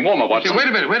 We're getting warmer, Watson. Okay,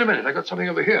 wait a minute. I got something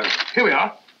over here. Here we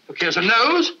are. Look, here's a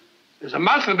nose. There's a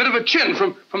mouth and a bit of a chin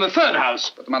from the third house.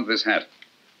 Put them under this hat.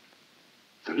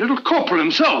 The little corporal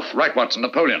himself. Right, Watson,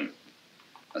 Napoleon.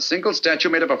 A single statue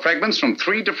made up of fragments from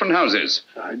 3 different houses.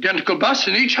 Identical busts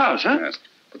in each house, huh? Yes.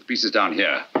 Put the pieces down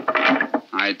here.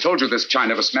 I told you this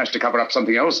china was smashed to cover up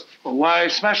something else. Well, why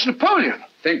smash Napoleon?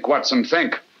 Think, Watson,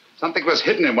 think. Something was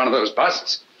hidden in one of those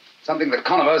busts. Something that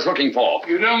Conover is looking for.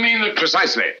 You don't mean the...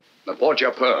 Precisely. The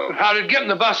Borgia Pearl. But how did it get in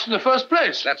the bust in the first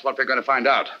place? That's what we're going to find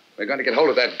out. We're going to get hold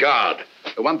of that guard.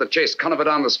 The one that chased Conover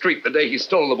down the street the day he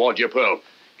stole the Borgia Pearl.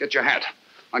 Get your hat.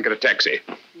 I'll get a taxi.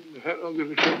 I'll get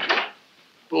a taxi.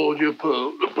 Borgia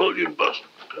Pearl, Napoleon bust.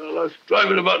 I was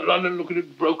driving about London looking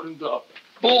at broken glass.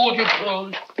 Borgia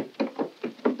Pearl.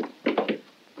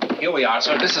 Here we are,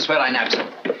 sir. This is where I nabbed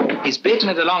him. He's baiting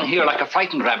it along here like a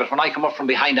frightened rabbit when I come up from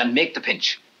behind and make the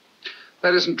pinch.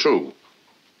 That isn't true.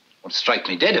 Would strike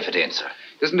me dead if it ain't, sir.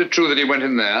 Isn't it true that he went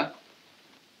in there?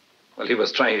 Well, he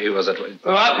was at...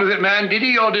 Well, out with it, man. Did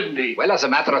he or didn't he? Well, as a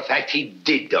matter of fact, he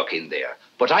did duck in there.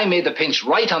 But I made the pinch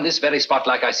right on this very spot,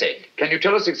 like I said. Can you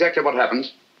tell us exactly what happened?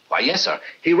 Why, yes, sir.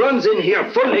 He runs in here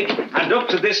full lick and up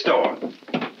to this door.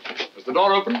 Was the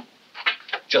door open?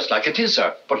 Just like it is,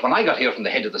 sir. But when I got here from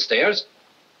the head of the stairs,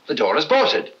 the door is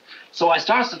bolted. So I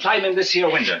starts to climb in this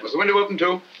here window. Was the window open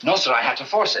too? No, sir, I had to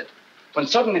force it. When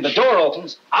suddenly the door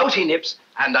opens, out he nips,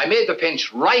 and I made the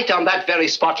pinch right on that very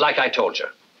spot like I told you.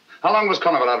 How long was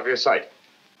Conover out of your sight?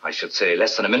 I should say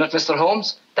less than a minute, Mr.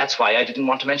 Holmes. That's why I didn't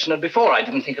want to mention it before. I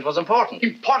didn't think it was important.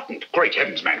 Important? Great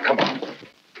heavens, man. Come on.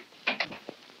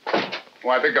 Oh,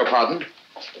 I beg your pardon.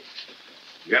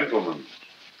 Gentlemen,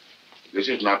 this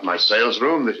is not my sales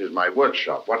room. This is my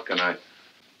workshop. What can I...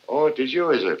 Oh, it is you,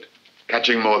 is it?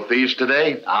 Catching more thieves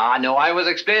today? Ah, no, I was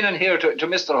explaining here to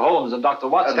Mr. Holmes and Dr.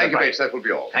 Watson. Thank you, Bates. That will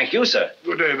be all. Thank you, sir.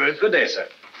 Good day, Bates. Good day, sir.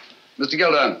 Mr.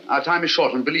 Gelder, our time is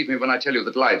short, and believe me when I tell you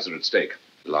that lives are at stake.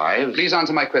 Lives? Please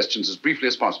answer my questions as briefly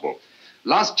as possible.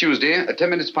 Last Tuesday, at 10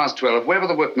 minutes past 12, where were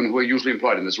the workmen who were usually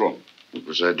employed in this room? It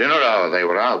was a dinner hour. They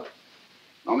were out.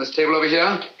 On this table over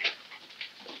here?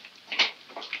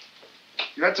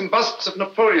 You had some busts of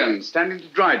Napoleon standing to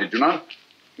dry, did you not?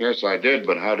 Yes, I did,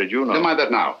 but how did you know? Never mind that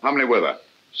now. How many were there?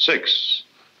 6.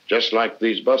 Just like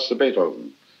these busts of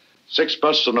Beethoven. 6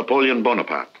 busts of Napoleon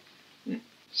Bonaparte.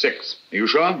 6. Are you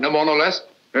sure? No more, no less?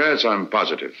 Yes, I'm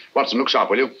positive. Watson, look sharp,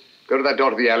 will you? Go to that door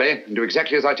to the alley and do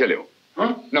exactly as I tell you.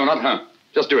 Huh? No, not her.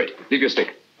 Just do it. Leave your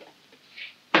stick.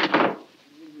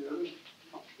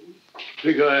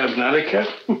 Think I am an alley cat?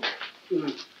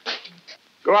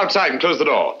 Go outside and close the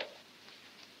door.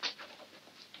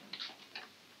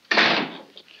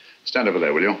 Stand over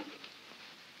there, will you?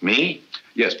 Me?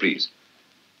 Yes, please.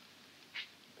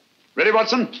 Ready,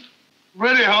 Watson?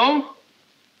 Ready, Holmes?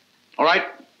 All right.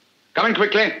 Come in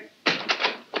quickly.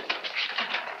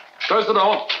 Close the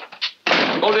door.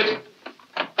 Hold it.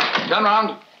 Turn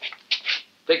round.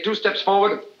 Take 2 steps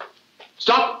forward.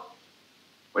 Stop.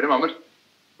 Wait a moment.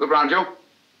 Look round you.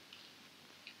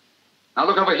 Now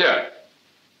look over here.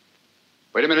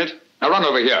 Wait a minute. Now run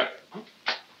over here.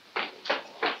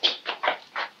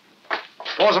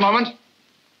 Pause a moment.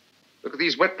 Look at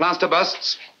these wet plaster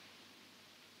busts.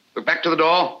 Look back to the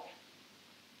door.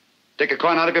 Take a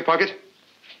coin out of your pocket.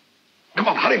 Come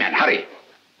on, hurry, man, hurry.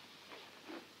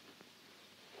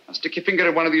 Now stick your finger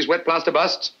in one of these wet plaster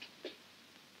busts.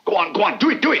 Go on, do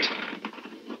it, do it.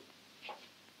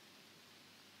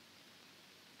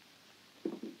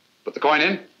 Put the coin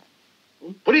in.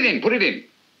 Put it in, put it in.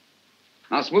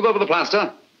 Now smooth over the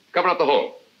plaster. Cover up the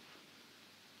hole.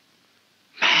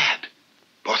 Mad.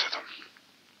 Both of them.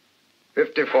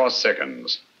 54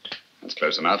 seconds. That's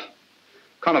close enough.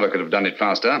 Conover could have done it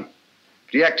faster.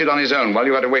 But he acted on his own while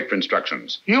you had to wait for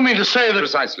instructions. You mean to say that...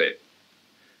 Precisely.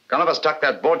 Conover stuck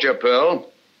that Borgia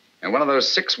Pearl in one of those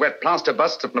 6 wet plaster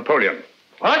busts of Napoleon.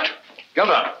 What?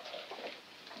 Gelder.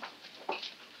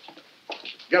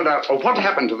 Gelder, what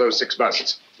happened to those 6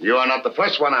 busts? You are not the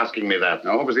first one asking me that.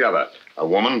 No, what was the other? A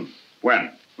woman.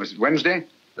 When? Was it Wednesday?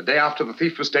 The day after the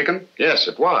thief was taken? Yes,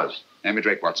 it was. Amy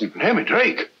Drake, Watson. Amy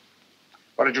Drake?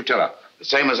 What did you tell her? The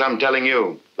same as I'm telling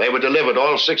you. They were delivered,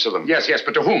 all 6 of them. Yes,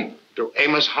 but to whom? To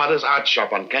Amos Hodder's art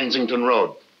shop on Kensington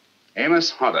Road. Amos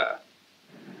Hodder.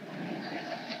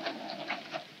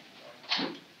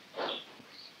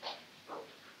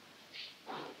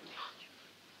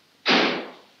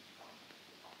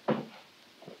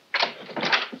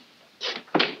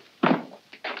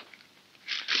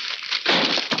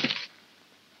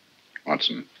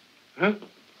 Watson. Huh?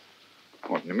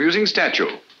 What an amusing statue.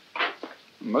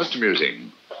 Most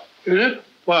amusing. Is it?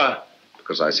 Why?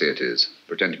 Because I say it is.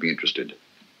 Pretend to be interested.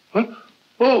 What?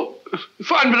 Oh,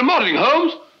 fine bit of modeling,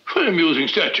 Holmes. Very amusing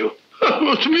statue.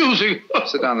 Most amusing.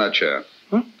 Sit down in that chair.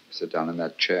 Huh? Sit down in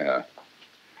that chair.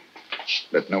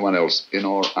 Let no one else in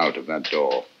or out of that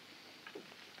door.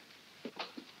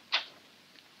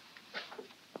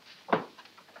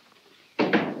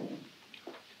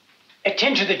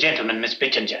 Attend to the gentleman, Miss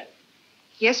Bittinger.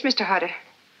 Yes, Mr. Hodder.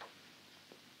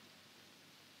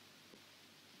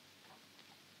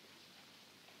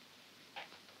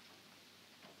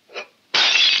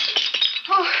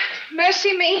 Oh,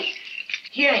 mercy me.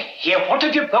 Here, what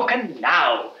have you broken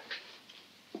now?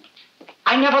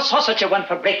 I never saw such a one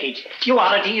for breakage. You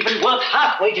aren't even worth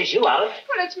half wages, you are.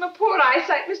 Well, it's my poor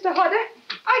eyesight, Mr. Hodder.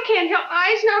 I can't help my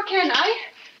eyes now, can I?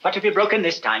 What have you broken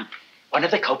this time? One of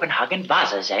the Copenhagen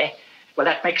vases, eh? Well,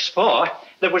 that makes 4.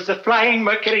 There was the Flying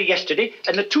Mercury yesterday,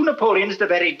 and the 2 Napoleons the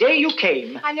very day you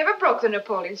came. I never broke the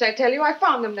Napoleons, I tell you. I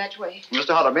found them that way.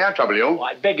 Mr. Hodder, may I trouble you? Oh,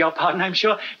 I beg your pardon, I'm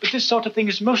sure, but this sort of thing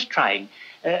is most trying.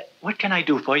 What can I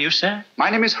do for you, sir? My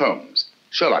name is Holmes,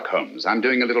 Sherlock Holmes. I'm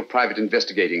doing a little private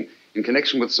investigating in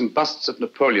connection with some busts of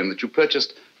Napoleon that you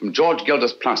purchased from George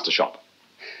Gilder's plaster shop.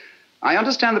 I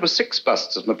understand there were 6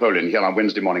 busts of Napoleon here on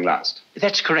Wednesday morning last.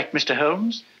 That's correct, Mr.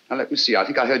 Holmes. Now, let me see. I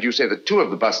think I heard you say that 2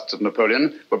 of the busts of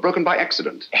Napoleon were broken by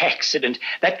accident. Accident?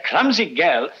 That clumsy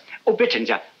girl. Oh,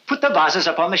 Bittinger, put the vases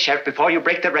up on the shelf before you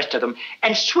break the rest of them.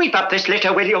 And sweep up this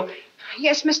litter, will you?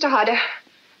 Yes, Mr. Hodder.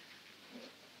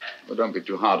 Well, don't be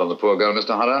too hard on the poor girl,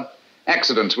 Mr. Hodder.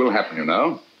 Accidents will happen, you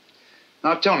know.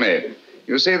 Now, tell me,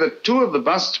 you say that 2 of the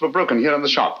busts were broken here in the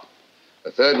shop. A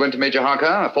 3rd went to Major Harker,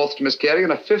 a 4th to Miss Carey,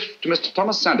 and a 5th to Mr.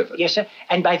 Thomas Sanderford. Yes, sir.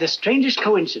 And by the strangest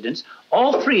coincidence,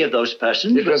 all 3 of those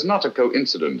persons... It was not a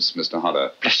coincidence, Mr.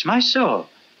 Hodder. Bless my soul.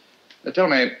 Now, tell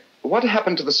me, what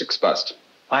happened to the 6th bust?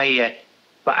 Why,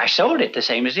 I sold it the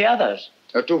same as the others.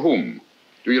 To whom?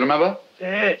 Do you remember?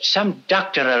 Some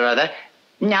doctor or other.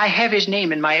 I have his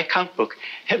name in my account book.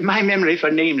 My memory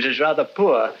for names is rather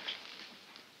poor.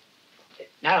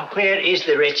 Now, where is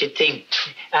the wretched thing?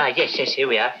 Yes, here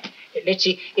we are. Let's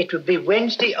see, it would be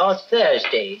Wednesday or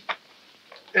Thursday.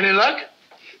 Any luck?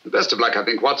 The best of luck, I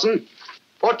think, Watson.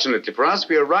 Fortunately for us,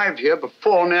 we arrived here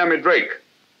before Naomi Drake.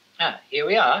 Here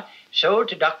we are. Sold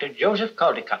to Dr. Joseph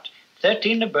Caldecott,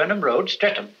 13 Burnham Road,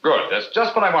 Streatham. Good, that's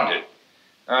just what I wanted.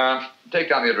 Take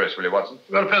down the address, will you, Watson?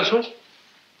 You got a pencil?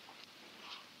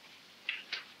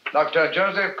 Dr.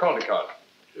 Joseph Caldecott.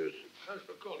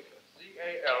 Joseph Caldecott.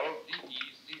 C-A-L-D-E-C-O-T.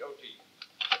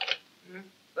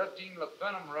 13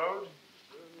 Burnham Road.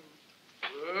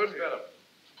 Good.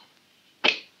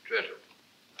 Streatham.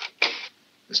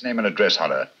 This name and address,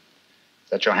 Hodder. Is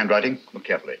that your handwriting? Look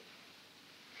carefully.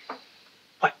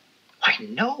 Why,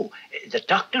 no. The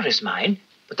doctor is mine,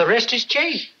 but the rest is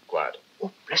changed. Quiet.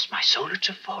 Oh, bless my soul, it's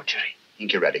a forgery.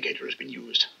 Ink eradicator has been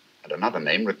used, and another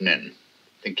name written in.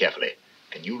 Think carefully.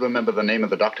 Can you remember the name of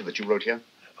the doctor that you wrote here?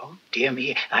 Oh, dear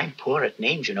me, I'm poor at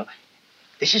names, you know.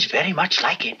 This is very much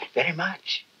like it, very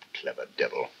much. Clever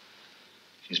devil.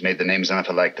 She's made the names enough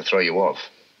alike to throw you off.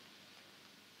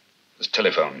 This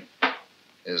telephone.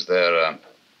 Is there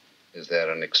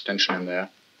an extension in there?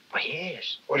 Oh,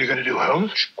 yes. What are you going to do,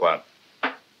 Holmes? Shh, quiet.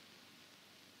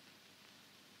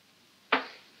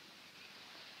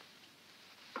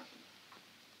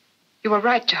 You were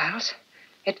right, Giles.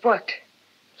 It worked.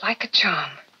 Like a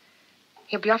charm.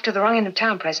 He'll be off to the wrong end of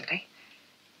town presently.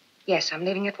 Yes, I'm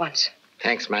leaving at once.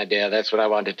 Thanks, my dear. That's what I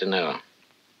wanted to know.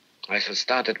 I shall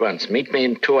start at once. Meet me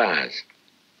in 2 hours.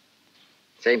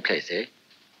 Same place, eh?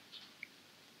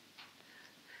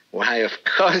 Why, of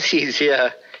course he's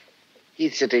here.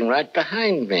 He's sitting right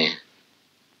behind me.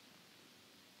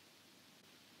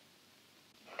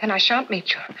 Then I shan't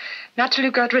meet you. Not till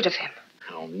you got rid of him.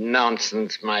 Oh,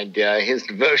 nonsense, my dear. His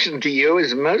devotion to you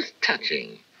is most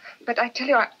touching. But I tell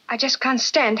you, I just can't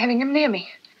stand having him near me.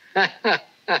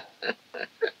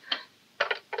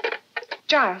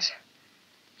 Giles.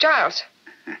 Giles.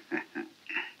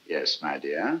 Yes, my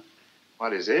dear.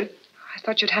 What is it? I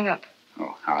thought you'd hung up.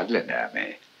 Oh, hardly,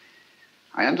 Naomi.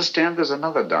 I understand there's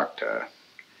another doctor.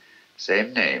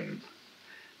 Same name.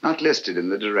 Not listed in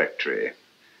the directory. Are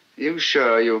you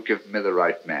sure you've given me the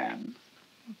right man?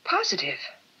 Positive.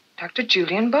 Dr.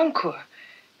 Julian Boncourt.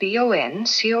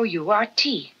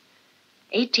 B-O-N-C-O-U-R-T.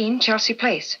 18 Chelsea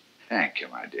Place. Thank you,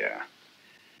 my dear.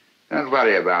 Don't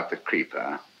worry about the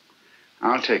creeper.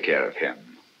 I'll take care of him.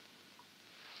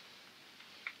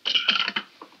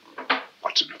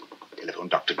 Watson, telephone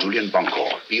Dr. Julian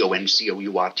Boncourt,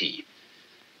 B-O-N-C-O-U-R-T.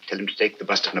 Tell him to take the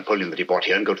bust of Napoleon that he bought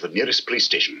here and go to the nearest police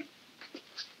station.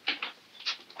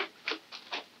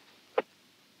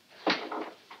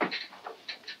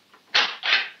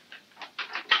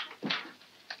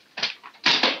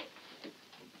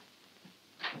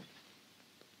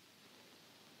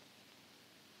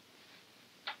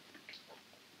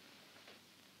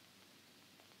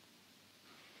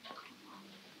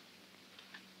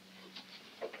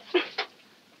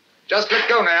 Just let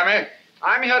go, Naomi.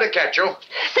 I'm here to catch you.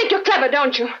 Think you're clever,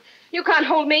 don't you? You can't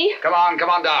hold me. Come on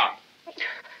down.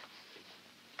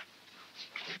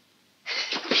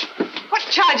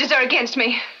 charges are against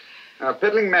me?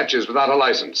 Peddling matches without a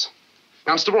license.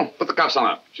 Constable, put the cuffs on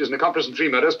her. She's an accomplice in 3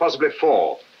 murders, possibly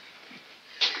 4.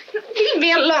 Leave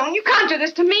me alone. You can't do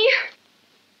this to me.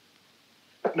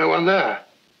 No one there.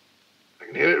 I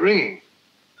can hear it ringing.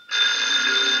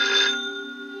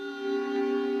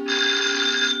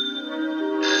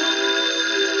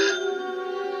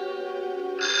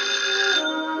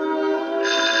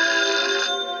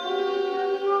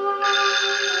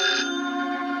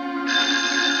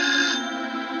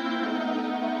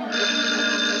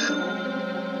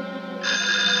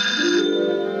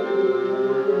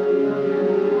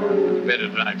 Better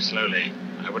drive slowly.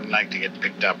 I wouldn't like to get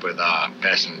picked up with our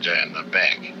passenger in the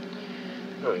back.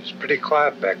 Oh, it's pretty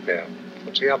quiet back there.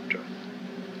 What's he up to?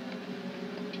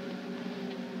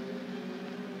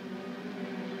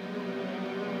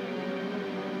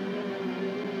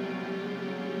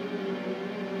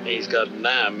 He's got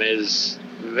Nam's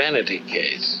vanity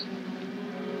case.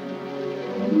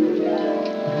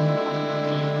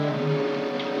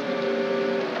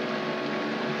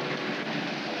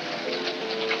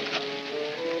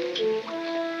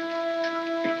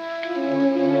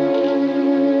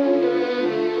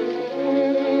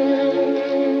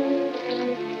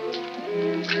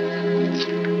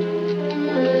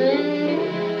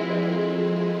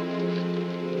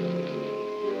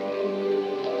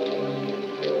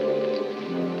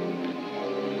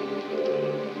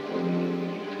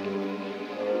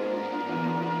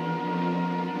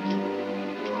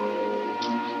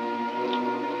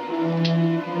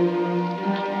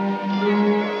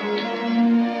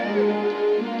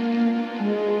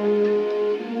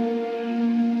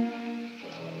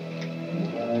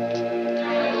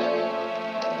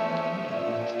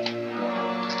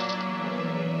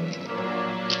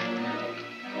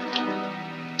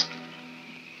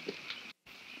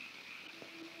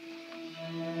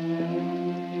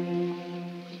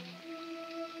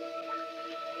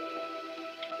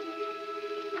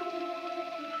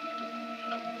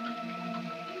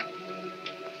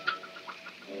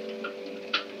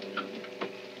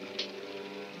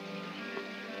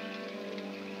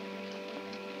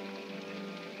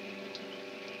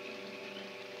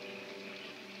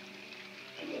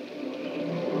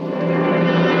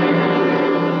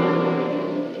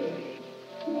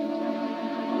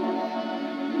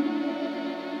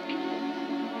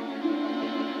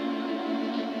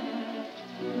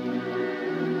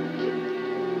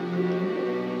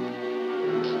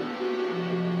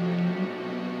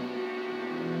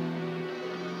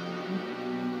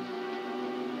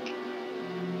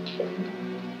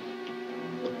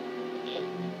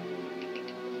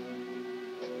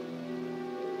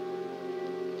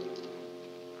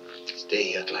 Stay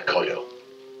here till I call you.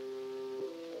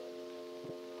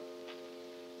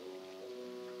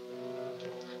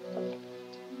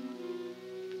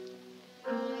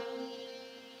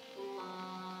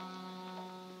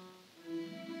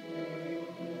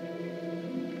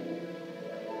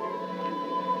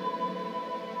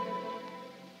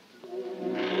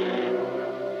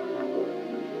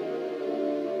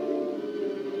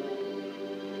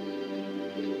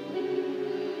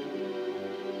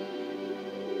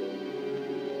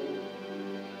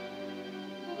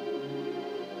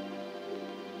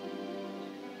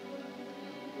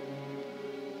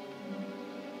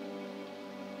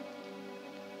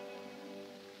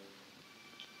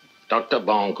 Dr.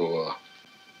 Boncourt.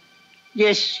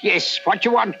 Yes. What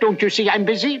you want? Don't you see I'm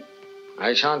busy?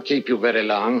 I shan't keep you very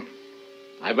long.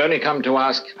 I've only come to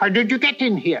ask... How did you get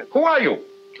in here? Who are you?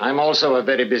 I'm also a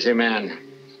very busy man.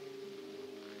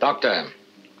 Doctor,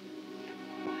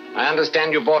 I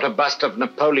understand you bought a bust of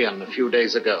Napoleon a few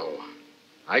days ago.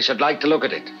 I should like to look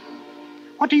at it.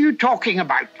 What are you talking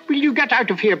about? Will you get out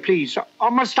of here, please?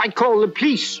 Or must I call the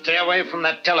police? Stay away from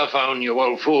that telephone, you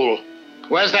old fool.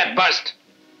 Where's that bust?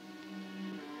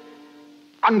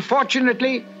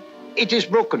 Unfortunately, it is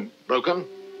broken. Broken?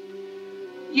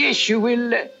 Yes, you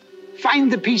will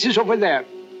find the pieces over there.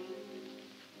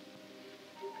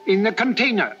 In the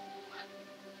container.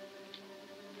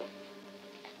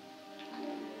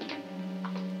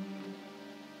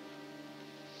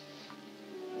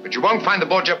 But you won't find the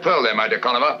Borgia Pearl there, my dear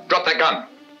Conover. Drop that gun.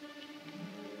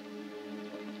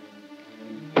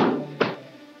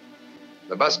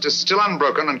 The bust is still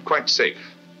unbroken and quite safe.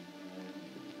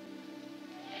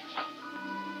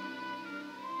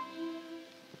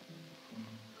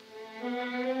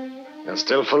 You're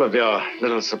still full of your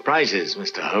little surprises,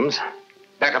 Mr. Holmes.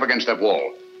 Back up against that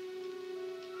wall.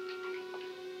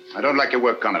 I don't like your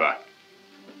work, Conover.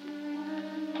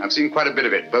 I've seen quite a bit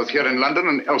of it, both here in London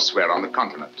and elsewhere on the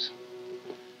continent.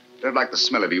 Don't like the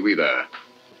smell of you either.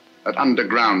 That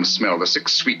underground smell, the sick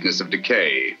sweetness of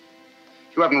decay.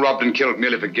 You haven't robbed and killed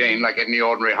merely for gain like any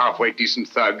ordinary halfway decent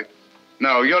thug.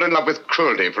 No, you're in love with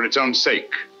cruelty for its own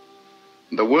sake.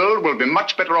 And the world will be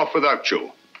much better off without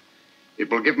you. It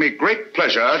will give me great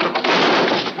pleasure to...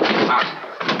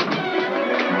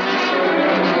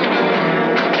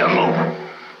 Don't move.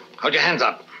 Hold your hands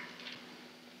up.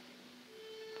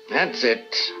 That's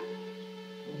it.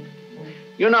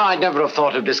 You know, I'd never have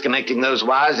thought of disconnecting those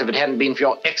wires if it hadn't been for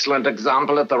your excellent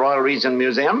example at the Royal Regent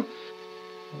Museum.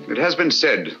 It has been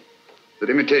said that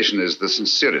imitation is the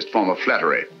sincerest form of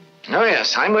flattery. Oh,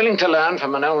 yes, I'm willing to learn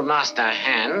from an old master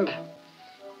hand.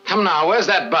 Come now, where's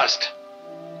that bust?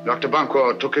 Dr.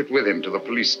 Bunko took it with him to the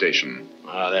police station.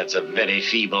 Oh, that's a very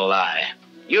feeble lie.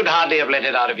 You'd hardly have let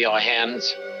it out of your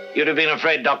hands. You'd have been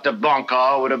afraid Dr.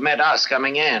 Bunko would have met us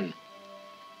coming in.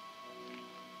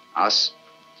 Us?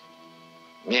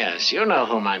 Yes, you know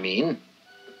whom I mean.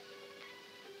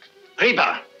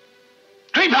 Creeper!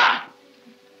 Creeper!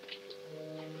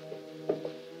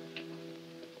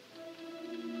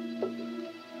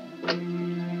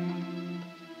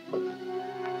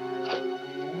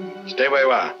 Stay where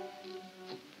you are.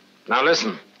 Now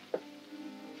listen.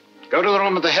 Go to the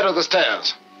room at the head of the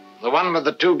stairs. The one with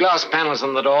the 2 glass panels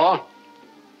on the door.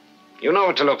 You know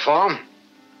what to look for.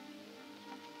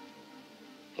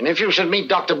 And if you should meet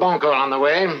Dr. Bunko on the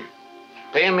way,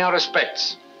 pay him your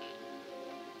respects.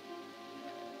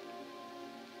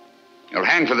 You'll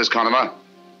hang for this, Conover.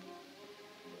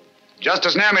 Just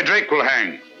as Naomi Drake will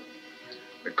hang.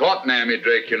 We caught Naomi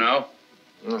Drake, you know.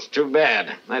 That's too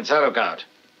bad. That's her lookout.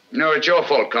 No, it's your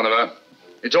fault, Conover.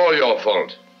 It's all your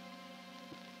fault.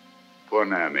 Poor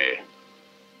Naomi.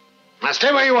 Now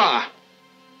stay where you are.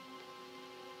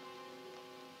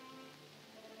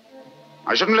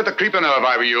 I shouldn't let the creeper know if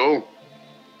I were you.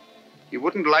 He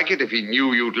wouldn't like it if he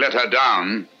knew you'd let her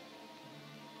down.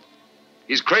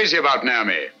 He's crazy about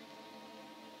Naomi.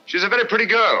 She's a very pretty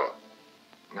girl.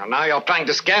 Now you're trying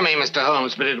to scare me, Mr.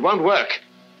 Holmes, but it won't work.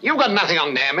 You've got nothing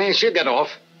on Naomi. She'll get off.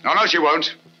 No, she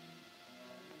won't.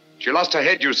 She lost her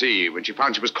head, you see, when she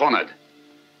found she was cornered.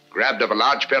 Grabbed up a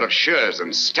large pair of shears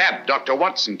and stabbed Dr.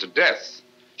 Watson to death.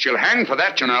 She'll hang for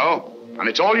that, you know, and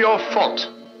it's all your fault.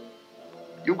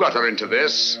 You got her into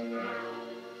this. And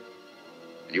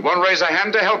you won't raise a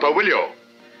hand to help her, will you?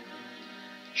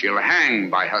 She'll hang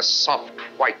by her soft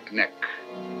white neck.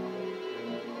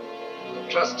 The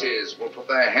trustees will put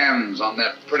their hands on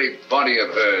that pretty body of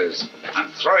hers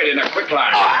and throw it in a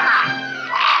quicklime.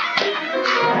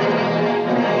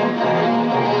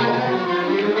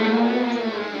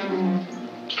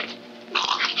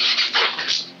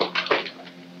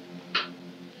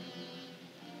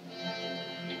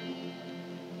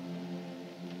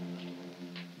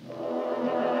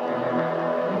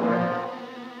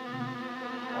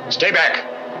 Stay back.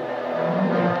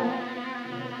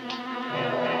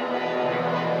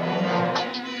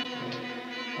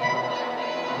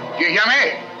 Do you hear me?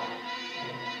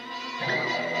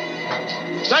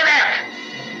 Stay back!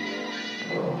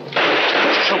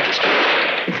 Shoulders.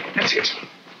 That's it.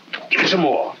 Give it some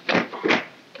more.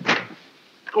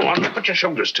 Go on, put your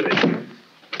shoulders to it.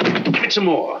 Give it some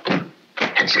more.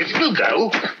 That's it, it'll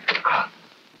go.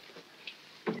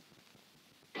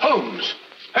 Holmes!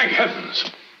 Thank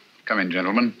heavens! Come in,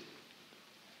 gentlemen.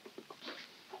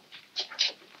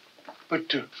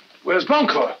 But where's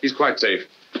Bunko? He's quite safe.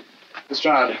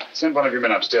 Lestrade, send one of your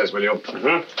men upstairs, will you?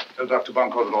 Uh-huh. Tell Dr.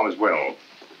 Bunko that all is well.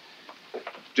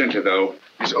 Gently, though.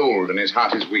 He's old and his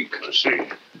heart is weak. I see.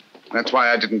 That's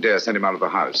why I didn't dare send him out of the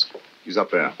house. He's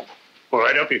up there. All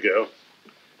right, up you go.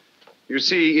 You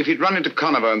see, if he'd run into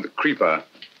Conover and the Creeper...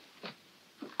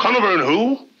 Conover and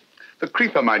who? The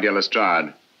Creeper, my dear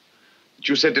Lestrade. That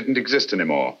you said didn't exist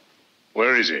anymore.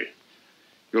 Where is he?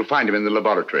 You'll find him in the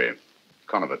laboratory.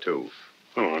 Conover, too.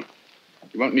 Go on.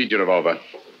 You won't need your revolver.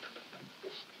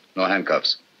 No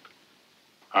handcuffs.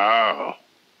 Oh.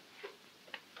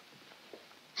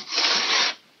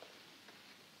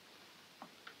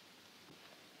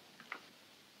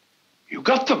 You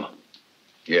got them?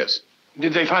 Yes.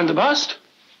 Did they find the bust?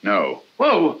 No.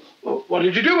 Well, what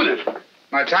did you do with it?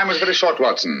 My time was very short,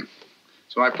 Watson.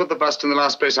 So I put the bust in the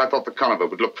last place I thought the Conover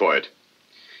would look for it.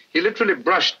 He literally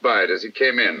brushed by it as he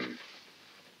came in.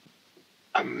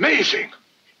 Amazing.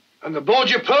 And the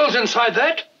Borgia Pearl's inside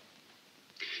that?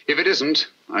 If it isn't,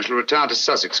 I shall retire to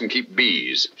Sussex and keep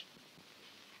bees.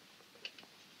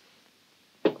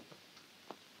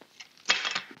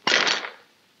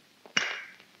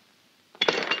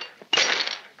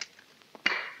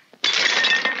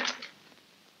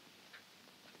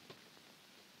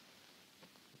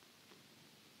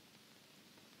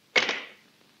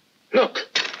 Look,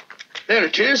 There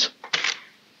it is.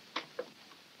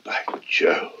 By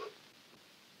Jove.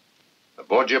 The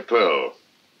Borgia Pearl.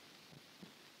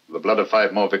 The blood of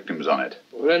 5 more victims on it.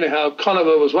 Well, anyhow,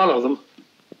 Conover was one of them.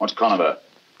 What's Conover?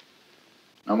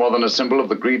 No more than a symbol of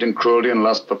the greed and cruelty and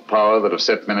lust for power that have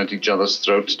set men at each other's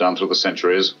throats down through the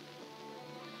centuries.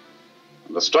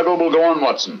 And the struggle will go on,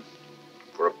 Watson.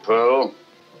 For a pearl,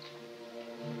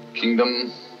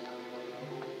 kingdom,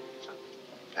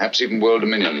 perhaps even world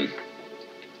dominion,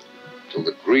 till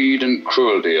the greed and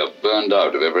cruelty are burned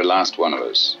out of every last one of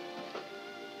us.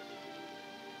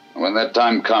 And when that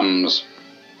time comes,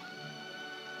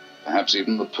 perhaps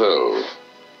even the pearl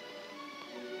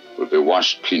will be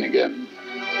washed clean again.